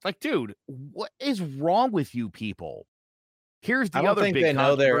 Like, dude, what is wrong with you people? Here's the other big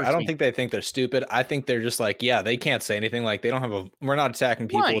controversy. I don't think they think they're stupid. I think they're just like, yeah, they can't say anything. Like, we're not attacking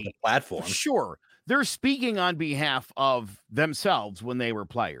people with a platform. Sure. They're speaking on behalf of themselves when they were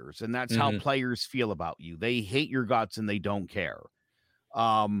players. And that's how players feel about you. They hate your guts and they don't care.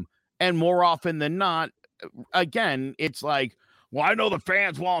 And more often than not, again, it's like, well, I know the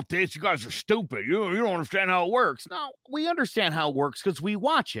fans want this. You guys are stupid. You don't understand how it works. No, we understand how it works because we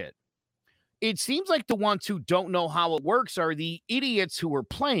watch it. It seems like the ones who don't know how it works are the idiots who are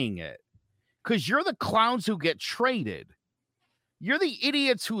playing it. Because you're the clowns who get traded. You're the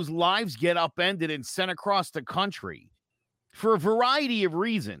idiots whose lives get upended and sent across the country for a variety of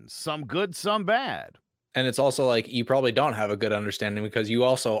reasons, some good, some bad. And it's also like you probably don't have a good understanding because you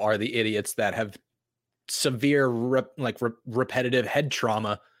also are the idiots that have severe, repetitive head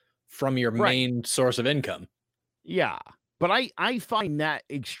trauma from your main source of income. Yeah. But I find that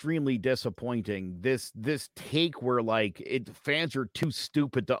extremely disappointing. This take where like fans are too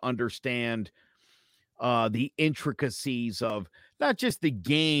stupid to understand the intricacies of not just the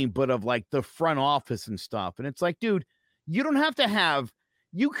game, but of like the front office and stuff. And it's like, dude, you don't have to have,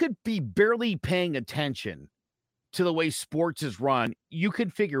 you could be barely paying attention to the way sports is run. You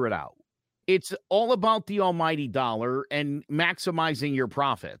could figure it out. It's all about the almighty dollar and maximizing your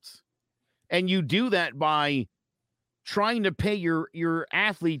profits. And you do that by trying to pay your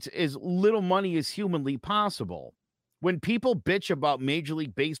athletes as little money as humanly possible. When people bitch about Major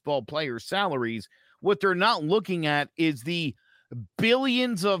League Baseball players' salaries, what they're not looking at is the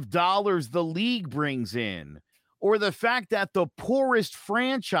billions of dollars the league brings in, or the fact that the poorest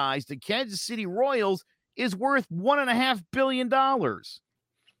franchise, the Kansas City Royals, is worth $1.5 billion.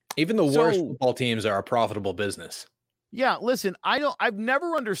 Even the worst football teams are a profitable business. Yeah, listen, I've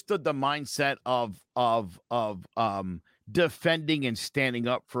never understood the mindset of defending and standing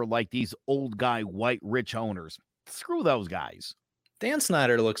up for like these old guy white rich owners. Screw those guys. Dan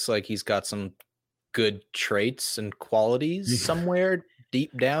Snyder looks like he's got some good traits and qualities somewhere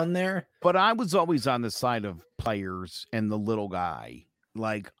deep down there. But I was always on the side of players and the little guy.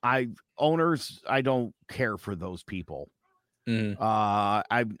 Like owners, I don't care for those people.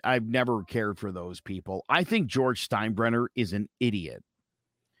 I've never cared for those people. I think George Steinbrenner is an idiot.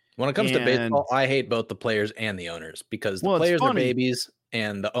 When it comes to baseball, I hate both the players and the owners because the players are babies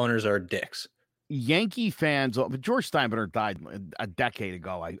and the owners are dicks. Yankee fans, George Steinbrenner died a decade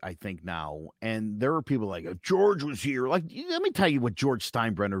ago, I think now. And there are people like, if George was here, like, let me tell you what George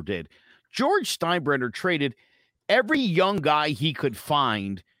Steinbrenner did. George Steinbrenner traded every young guy he could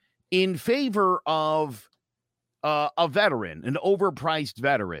find in favor of a veteran, an overpriced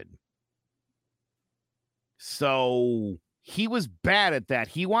veteran. So he was bad at that.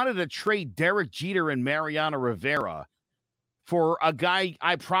 He wanted to trade Derek Jeter and Mariano Rivera for a guy,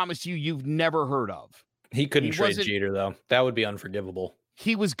 I promise you've never heard of. He couldn't trade Jeter, though. That would be unforgivable.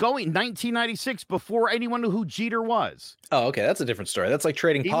 He was going 1996 before anyone knew who Jeter was. Oh, okay. That's a different story. That's like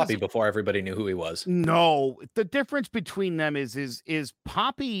trading Poppy before everybody knew who he was. No, the difference between them is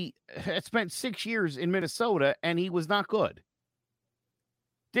Poppy had spent 6 years in Minnesota and he was not good.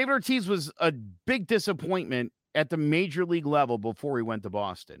 David Ortiz was a big disappointment at the major league level before he went to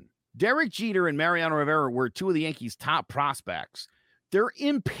Boston. Derek Jeter and Mariano Rivera were two of the Yankees' top prospects. Their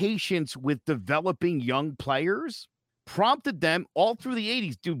impatience with developing young players prompted them all through the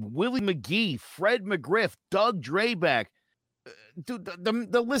 80s. Dude, Willie McGee, Fred McGriff, Doug Drabeck. Dude,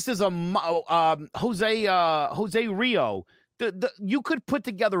 the list is Jose Rio. You could put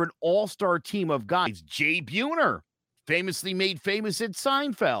together an all-star team of guys. Jay Buhner, famously made famous at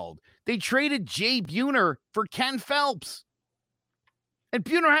Seinfeld. They traded Jay Buhner for Ken Phelps. And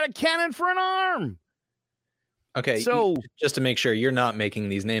Buhner had a cannon for an arm. Okay, so just to make sure, you're not making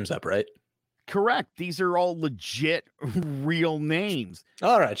these names up, right? Correct. These are all legit, real names.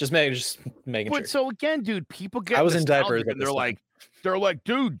 All right, just making sure. But so again, dude, people get. I was in diapers, and they're like,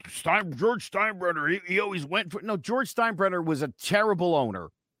 dude, George Steinbrenner. He always went for. No, George Steinbrenner was a terrible owner,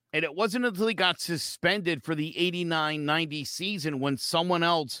 and it wasn't until he got suspended for the 89-90 season when someone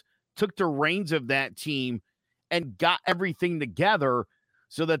else took the reins of that team and got everything together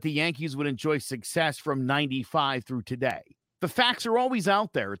so that the Yankees would enjoy success from 95 through today. The facts are always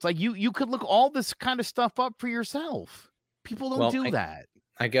out there. It's like you could look all this kind of stuff up for yourself. People don't do that.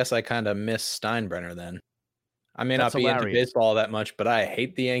 I guess I kind of miss Steinbrenner then. I may not be into baseball that much, but I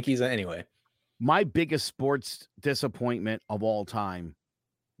hate the Yankees anyway. My biggest sports disappointment of all time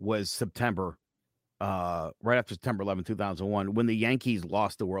was September, right after September 11, 2001, when the Yankees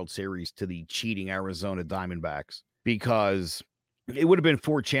lost the World Series to the cheating Arizona Diamondbacks, because it would have been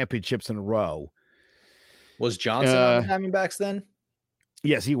 4 championships in a row. Was Johnson on the Diamondbacks then?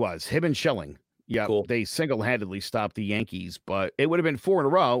 Yes, he was. Him and Schilling. Yeah, cool. They single-handedly stopped the Yankees, but it would have been 4 in a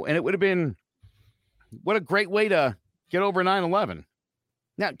row, and it would have been, what a great way to get over 9/11.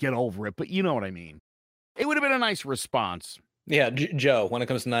 Not get over it, but you know what I mean. It would have been a nice response. Yeah, Joe, when it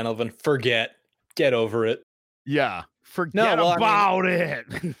comes to 9/11, get over it. Yeah, forget about it.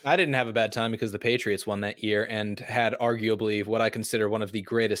 I didn't have a bad time because the Patriots won that year and had arguably what I consider one of the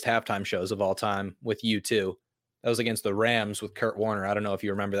greatest halftime shows of all time with U2. That was against the Rams with Kurt Warner. I don't know if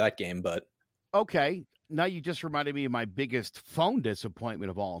you remember that game, but. Okay, now you just reminded me of my biggest phone disappointment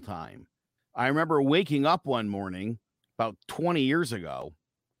of all time. I remember waking up one morning about 20 years ago,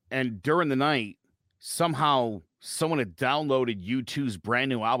 and during the night, somehow someone had downloaded U2's brand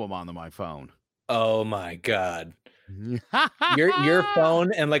new album onto my phone. Oh my God. your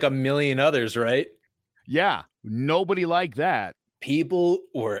phone and like a million others, right? Yeah. Nobody liked that. People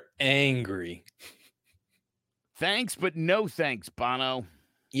were angry. Thanks, but no thanks, Bono.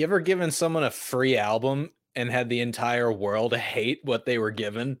 You ever given someone a free album and had the entire world hate what they were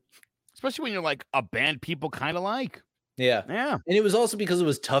given? Especially when you're like a band people kind of like. Yeah. Yeah. And it was also because it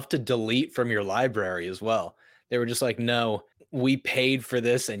was tough to delete from your library as well. They were just like, no, we paid for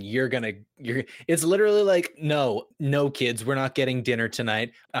this and it's literally like, no, kids, we're not getting dinner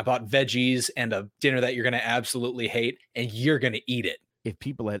tonight. I bought veggies and a dinner that you're going to absolutely hate and you're going to eat it. If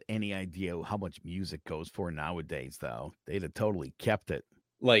people had any idea how much music goes for nowadays, though, they'd have totally kept it.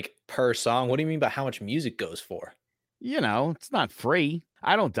 Like per song? What do you mean by how much music goes for? You know, it's not free.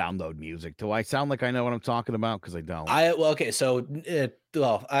 I don't download music. Do I sound like I know what I'm talking about? Because I don't. I've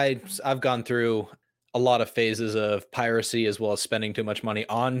gone through a lot of phases of piracy as well as spending too much money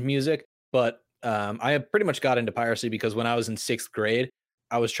on music. But I pretty much got into piracy because when I was in 6th grade,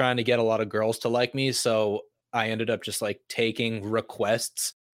 I was trying to get a lot of girls to like me. So I ended up just like taking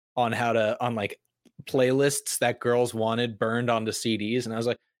requests on like playlists that girls wanted burned onto CDs. And I was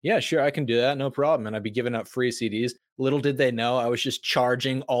like, yeah, sure, I can do that. No problem. And I'd be giving out free CDs. Little did they know I was just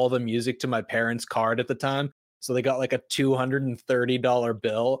charging all the music to my parents' card at the time. So they got like a $230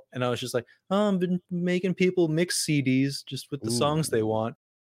 bill. And I was just like, oh, I've been making people mix CDs just with the songs they want.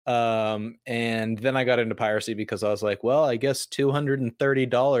 And then I got into piracy because I was like, well, I guess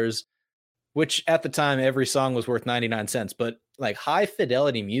 $230, which at the time every song was worth 99 cents. But like high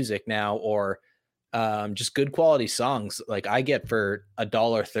fidelity music now, or just good quality songs, like I get for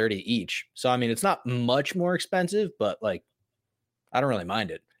 $1.30 each. So I mean, it's not much more expensive, but like I don't really mind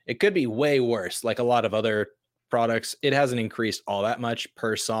it. It could be way worse. Like a lot of other products, it hasn't increased all that much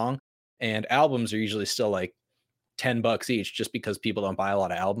per song, and albums are usually still like $10 each, just because people don't buy a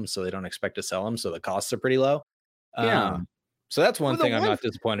lot of albums, so they don't expect to sell them, so the costs are pretty low. Yeah. So that's one thing I'm not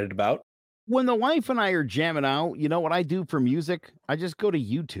disappointed about. When the wife and I are jamming out, you know what I do for music? I just go to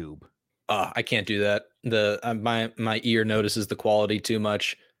YouTube. I can't do that. My ear notices the quality too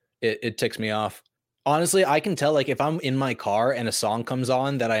much. It ticks me off. Honestly, I can tell, like, if I'm in my car and a song comes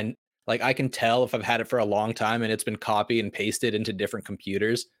on that I can tell if I've had it for a long time and it's been copied and pasted into different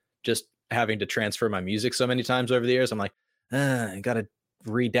computers, just having to transfer my music so many times over the years. I'm like, I gotta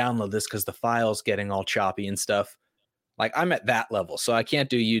re-download this because the file's getting all choppy and stuff. Like, I'm at that level, so I can't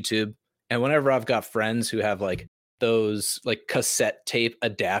do YouTube. And whenever I've got friends who have like those like cassette tape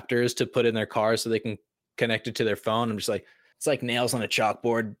adapters to put in their car so they can connect it to their phone, I'm just like, it's like nails on a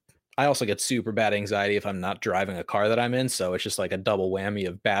chalkboard. I also get super bad anxiety if I'm not driving a car that I'm in. So it's just like a double whammy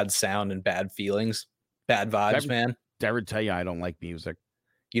of bad sound and bad feelings, bad vibes, man. Did I ever tell you I don't like music?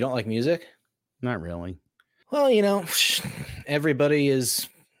 You don't like music? Not really. Well, you know, everybody is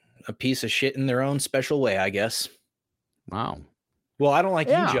a piece of shit in their own special way, I guess. Wow. Well, I don't like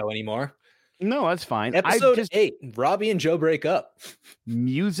you, Joe, anymore. No, that's fine. Episode 8, Robbie and Joe break up.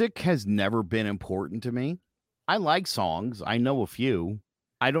 Music has never been important to me. I like songs. I know a few.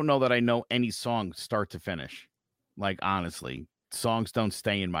 I don't know that I know any song start to finish. Like, honestly, songs don't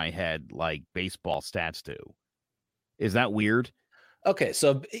stay in my head like baseball stats do. Is that weird? Okay,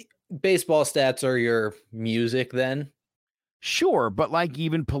 so baseball stats are your music then? Sure, but like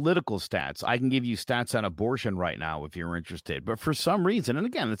even political stats, I can give you stats on abortion right now if you're interested. But for some reason, and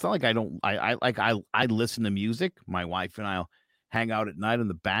again, it's not like I listen to music. My wife and I'll hang out at night on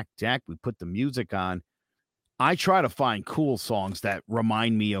the back deck. We put the music on. I try to find cool songs that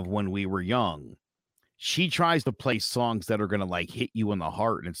remind me of when we were young. She tries to play songs that are going to like hit you in the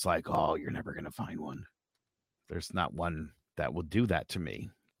heart. And it's like, oh, you're never going to find one. There's not one that will do that to me,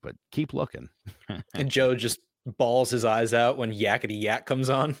 but keep looking. And Joe just balls his eyes out when Yakety Yak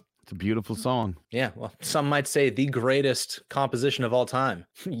comes on. It's a beautiful song. Yeah, well, some might say the greatest composition of all time.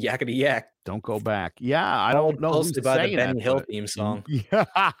 Yakety Yak. Don't go back. Yeah, I don't know who's by saying the Benny that, Hill but... theme song. Yeah,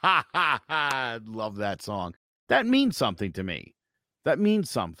 I love that song. That means something to me. That means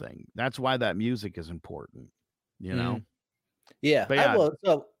something. That's why that music is important. You know. Yeah. But yeah.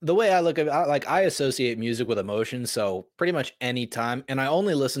 So the way I look at it, I associate music with emotion. So pretty much any time, and I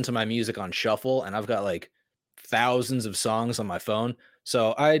only listen to my music on shuffle, and I've got like thousands of songs on my phone.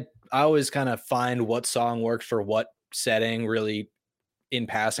 So I always kind of find what song works for what setting really in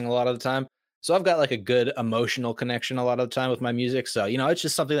passing a lot of the time. So I've got like a good emotional connection a lot of the time with my music. So, you know, it's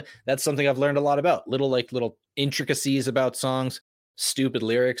just that's something I've learned a lot about. Little intricacies about songs, stupid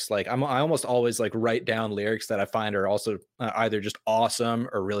lyrics. Like I almost always like write down lyrics that I find are also either just awesome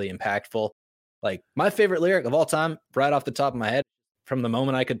or really impactful. Like my favorite lyric of all time, right off the top of my head, from the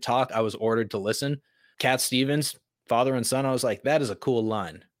moment I could talk, I was ordered to listen. Cat Stevens, Father and Son. I was like, that is a cool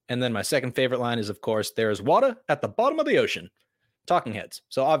line. And then my second favorite line is, of course, there is water at the bottom of the ocean. Talking Heads.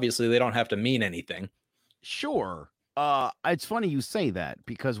 So obviously they don't have to mean anything. Sure. It's funny you say that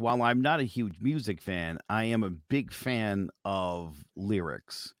because while I'm not a huge music fan, I am a big fan of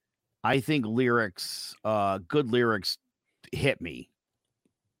lyrics. I think good lyrics hit me.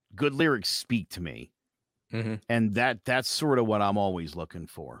 Good lyrics speak to me. Mm-hmm. And that's sort of what I'm always looking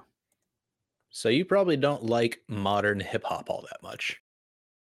for. So you probably don't like modern hip hop all that much.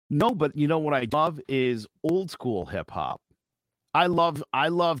 No, but you know what I love is old school hip hop. I love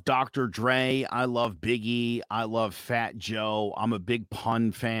Dr. Dre, I love Biggie, I love Fat Joe. I'm a big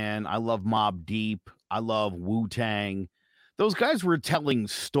pun fan. I love Mobb Deep, I love Wu-Tang. Those guys were telling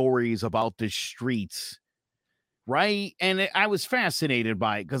stories about the streets, right? And I was fascinated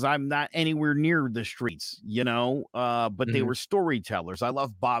by it because I'm not anywhere near the streets, but they Mhm. were storytellers. I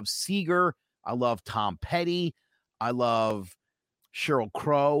love Bob Seger, I love Tom Petty, I love Sheryl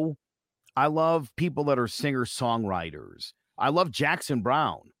Crow. I love people that are singer-songwriters. I love Jackson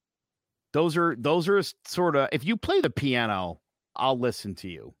Brown. Those are sort of, if you play the piano, I'll listen to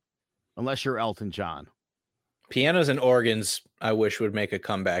you. Unless you're Elton John. Pianos and organs, I wish would make a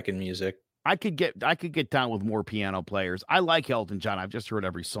comeback in music. I could get down with more piano players. I like Elton John. I've just heard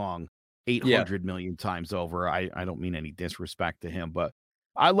every song 800 million times over. I don't mean any disrespect to him, but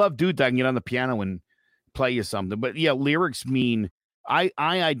I love dude that can get on the piano and play you something. But yeah, lyrics mean I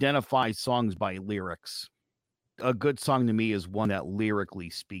identify songs by lyrics. A good song to me is one that lyrically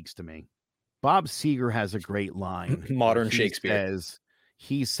speaks to me. Bob Seger has a great line. Modern Shakespeare.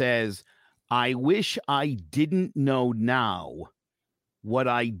 He says, I wish I didn't know now what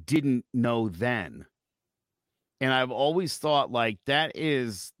I didn't know then. And I've always thought like that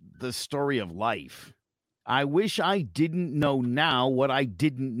is the story of life. I wish I didn't know now what I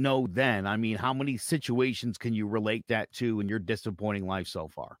didn't know then. I mean, how many situations can you relate that to in your disappointing life so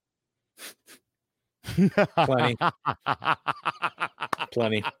far? Plenty.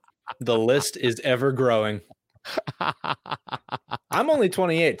 Plenty. The list is ever growing. I'm only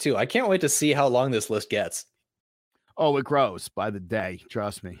 28 too. I can't wait to see how long this list gets. Oh, it grows by the day.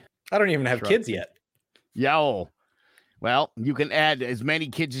 Trust me. I don't even have kids yet. Yo. Well, you can add as many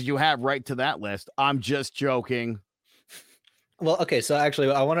kids as you have right to that list. I'm just joking. Well, okay. So actually,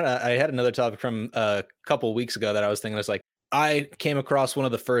 I had another topic from a couple weeks ago that I was thinking. It's like, I came across one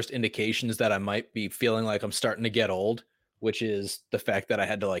of the first indications that I might be feeling like I'm starting to get old, which is the fact that I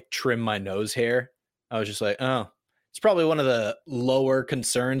had to like trim my nose hair. I was just like, oh, it's probably one of the lower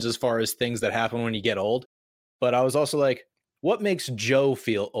concerns as far as things that happen when you get old. But I was also like, what makes Joe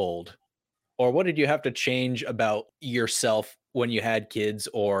feel old? Or what did you have to change about yourself when you had kids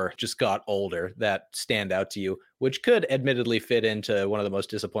or just got older that stand out to you, which could admittedly fit into one of the most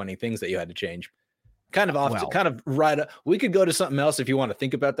disappointing things that you had to change? We could go to something else if you want to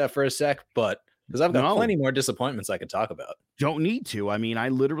think about that for a sec, but because I've got plenty more disappointments I could talk about. Don't need to. I mean, I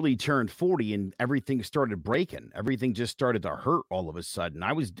literally turned 40 and everything started breaking. Everything just started to hurt all of a sudden.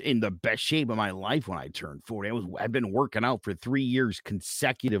 I was in the best shape of my life when I turned 40. I've been working out for 3 years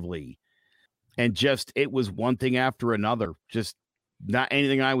consecutively. And just, it was one thing after another. Just not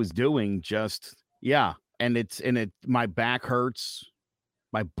anything I was doing. Just, yeah. And my back hurts.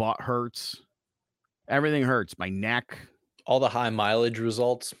 My butt hurts. Everything hurts. My neck. All the high mileage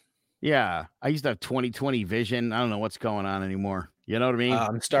results. Yeah. I used to have 20/20 vision. I don't know what's going on anymore. You know what I mean?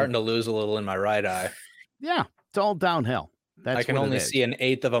 I'm starting to lose a little in my right eye. Yeah. It's all downhill. I can only see an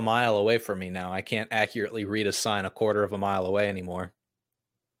eighth of a mile away from me now. I can't accurately read a sign a quarter of a mile away anymore.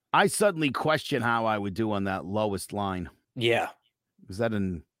 I suddenly question how I would do on that lowest line. Yeah. Is that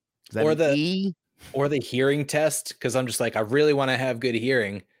an E? Or the hearing test? Because I'm just like, I really want to have good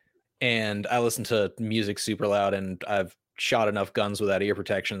hearing. And I listen to music super loud and I've shot enough guns without ear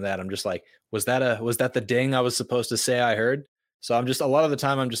protection that I'm just like, was that the ding I was supposed to say I heard? So I'm just, a lot of the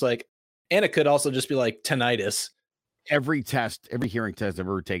time I'm just like, and it could also just be like tinnitus. Every hearing test I've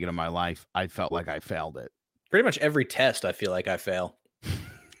ever taken in my life, I felt like I failed it. Pretty much every test I feel like I fail.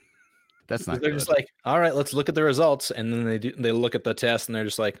 That's not They're good. just like, all right, let's look at the results. And then they look at the test and they're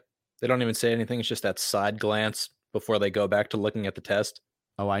just like, they don't even say anything. It's just that side glance before they go back to looking at the test.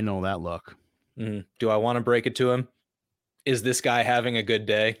 Oh, I know that look. Mm-hmm. Do I want to break it to him? Is this guy having a good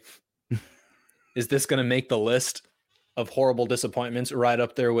day? Is this going to make the list of horrible disappointments right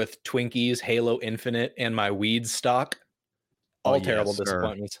up there with Twinkies, Halo Infinite, and my weed stock? All terrible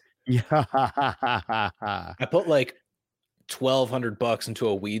disappointments. Yeah. I put like $1,200 into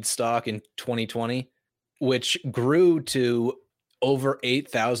a weed stock in 2020, which grew to over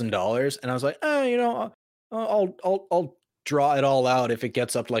 $8,000. And I was like, I'll draw it all out if it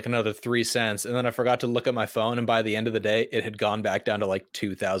gets up to like another 3 cents. And then I forgot to look at my phone. And by the end of the day, it had gone back down to like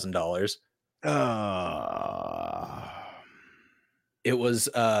 $2,000. It was,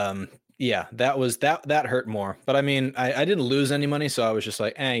 yeah, that hurt more. But I mean, I didn't lose any money. So I was just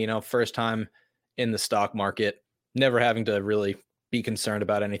like, first time in the stock market, never having to really be concerned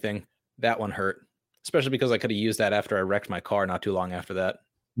about anything. That one hurt, especially because I could have used that after I wrecked my car not too long after that.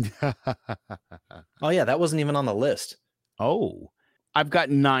 Oh yeah, that wasn't even on the list. Oh, I've got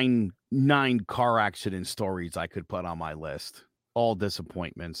nine car accident stories I could put on my list. All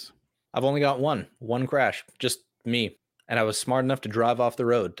disappointments. I've only got one crash, just me. And I was smart enough to drive off the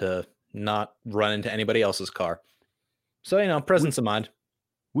road to not run into anybody else's car. So, presence of mind.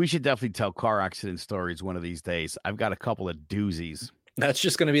 We should definitely tell car accident stories one of these days. I've got a couple of doozies. That's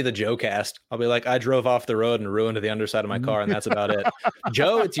just going to be the Joe cast. I'll be like, I drove off the road and ruined the underside of my car, and that's about it.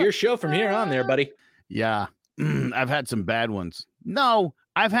 Joe, it's your show from here on there, buddy. Yeah. I've had some bad ones. No,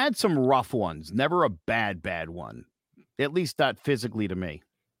 I've had some rough ones. Never a bad one. At least not physically to me.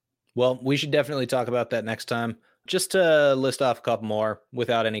 Well, we should definitely talk about that next time. Just to list off a couple more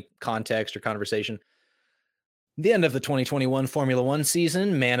without any context or conversation. The end of the 2021 Formula One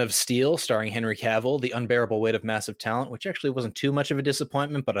season, Man of Steel, starring Henry Cavill, The Unbearable Weight of Massive Talent, which actually wasn't too much of a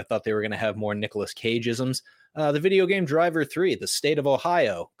disappointment, but I thought they were going to have more Nicolas Cage-isms. The video game Driver 3, The State of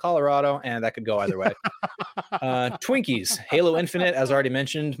Ohio, Colorado, and that could go either way. Twinkies, Halo Infinite, as already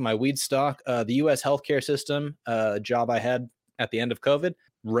mentioned, my weed stock, the U.S. healthcare system, a job I had at the end of COVID,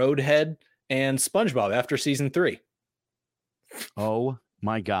 Roadhead, and SpongeBob after season 3. Oh,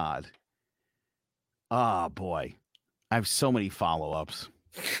 my God. Oh, boy. I have so many follow-ups.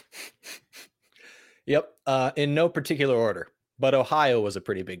 Yep. In no particular order, but Ohio was a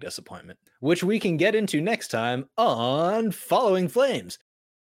pretty big disappointment, which we can get into next time on Following Flames.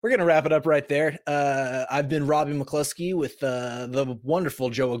 We're going to wrap it up right there. I've been Robbie McCluskey with the wonderful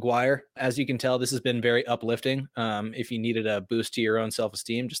Joe Aguirre. As you can tell, this has been very uplifting. If you needed a boost to your own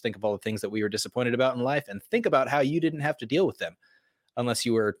self-esteem, just think of all the things that we were disappointed about in life and think about how you didn't have to deal with them unless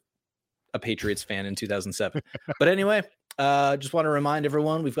you were a Patriots fan in 2007. But anyway, just want to remind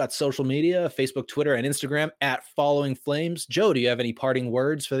everyone, we've got social media, Facebook, Twitter, and Instagram at Following Flames. Joe, do you have any parting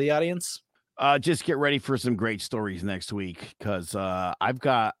words for the audience? Just get ready for some great stories next week because I've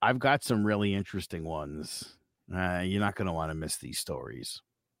got some really interesting ones. You're not going to want to miss these stories.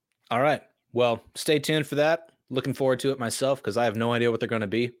 All right. Well, stay tuned for that. Looking forward to it myself because I have no idea what they're going to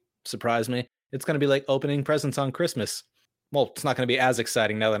be. Surprise me. It's going to be like opening presents on Christmas. Well, it's not going to be as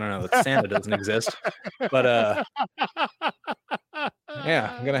exciting now that I know that Santa doesn't exist. But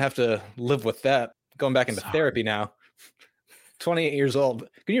yeah, I'm going to have to live with that. Going back into therapy now. 28 years old.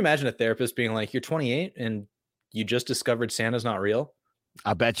 Can you imagine a therapist being like, you're 28 and you just discovered Santa's not real?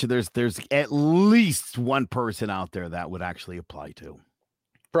 I bet you there's at least one person out there that would actually apply to.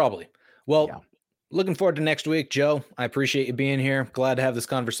 Probably. Well, yeah. Looking forward to next week, Joe. I appreciate you being here. Glad to have this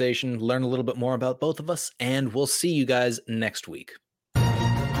conversation, learn a little bit more about both of us, and we'll see you guys next week.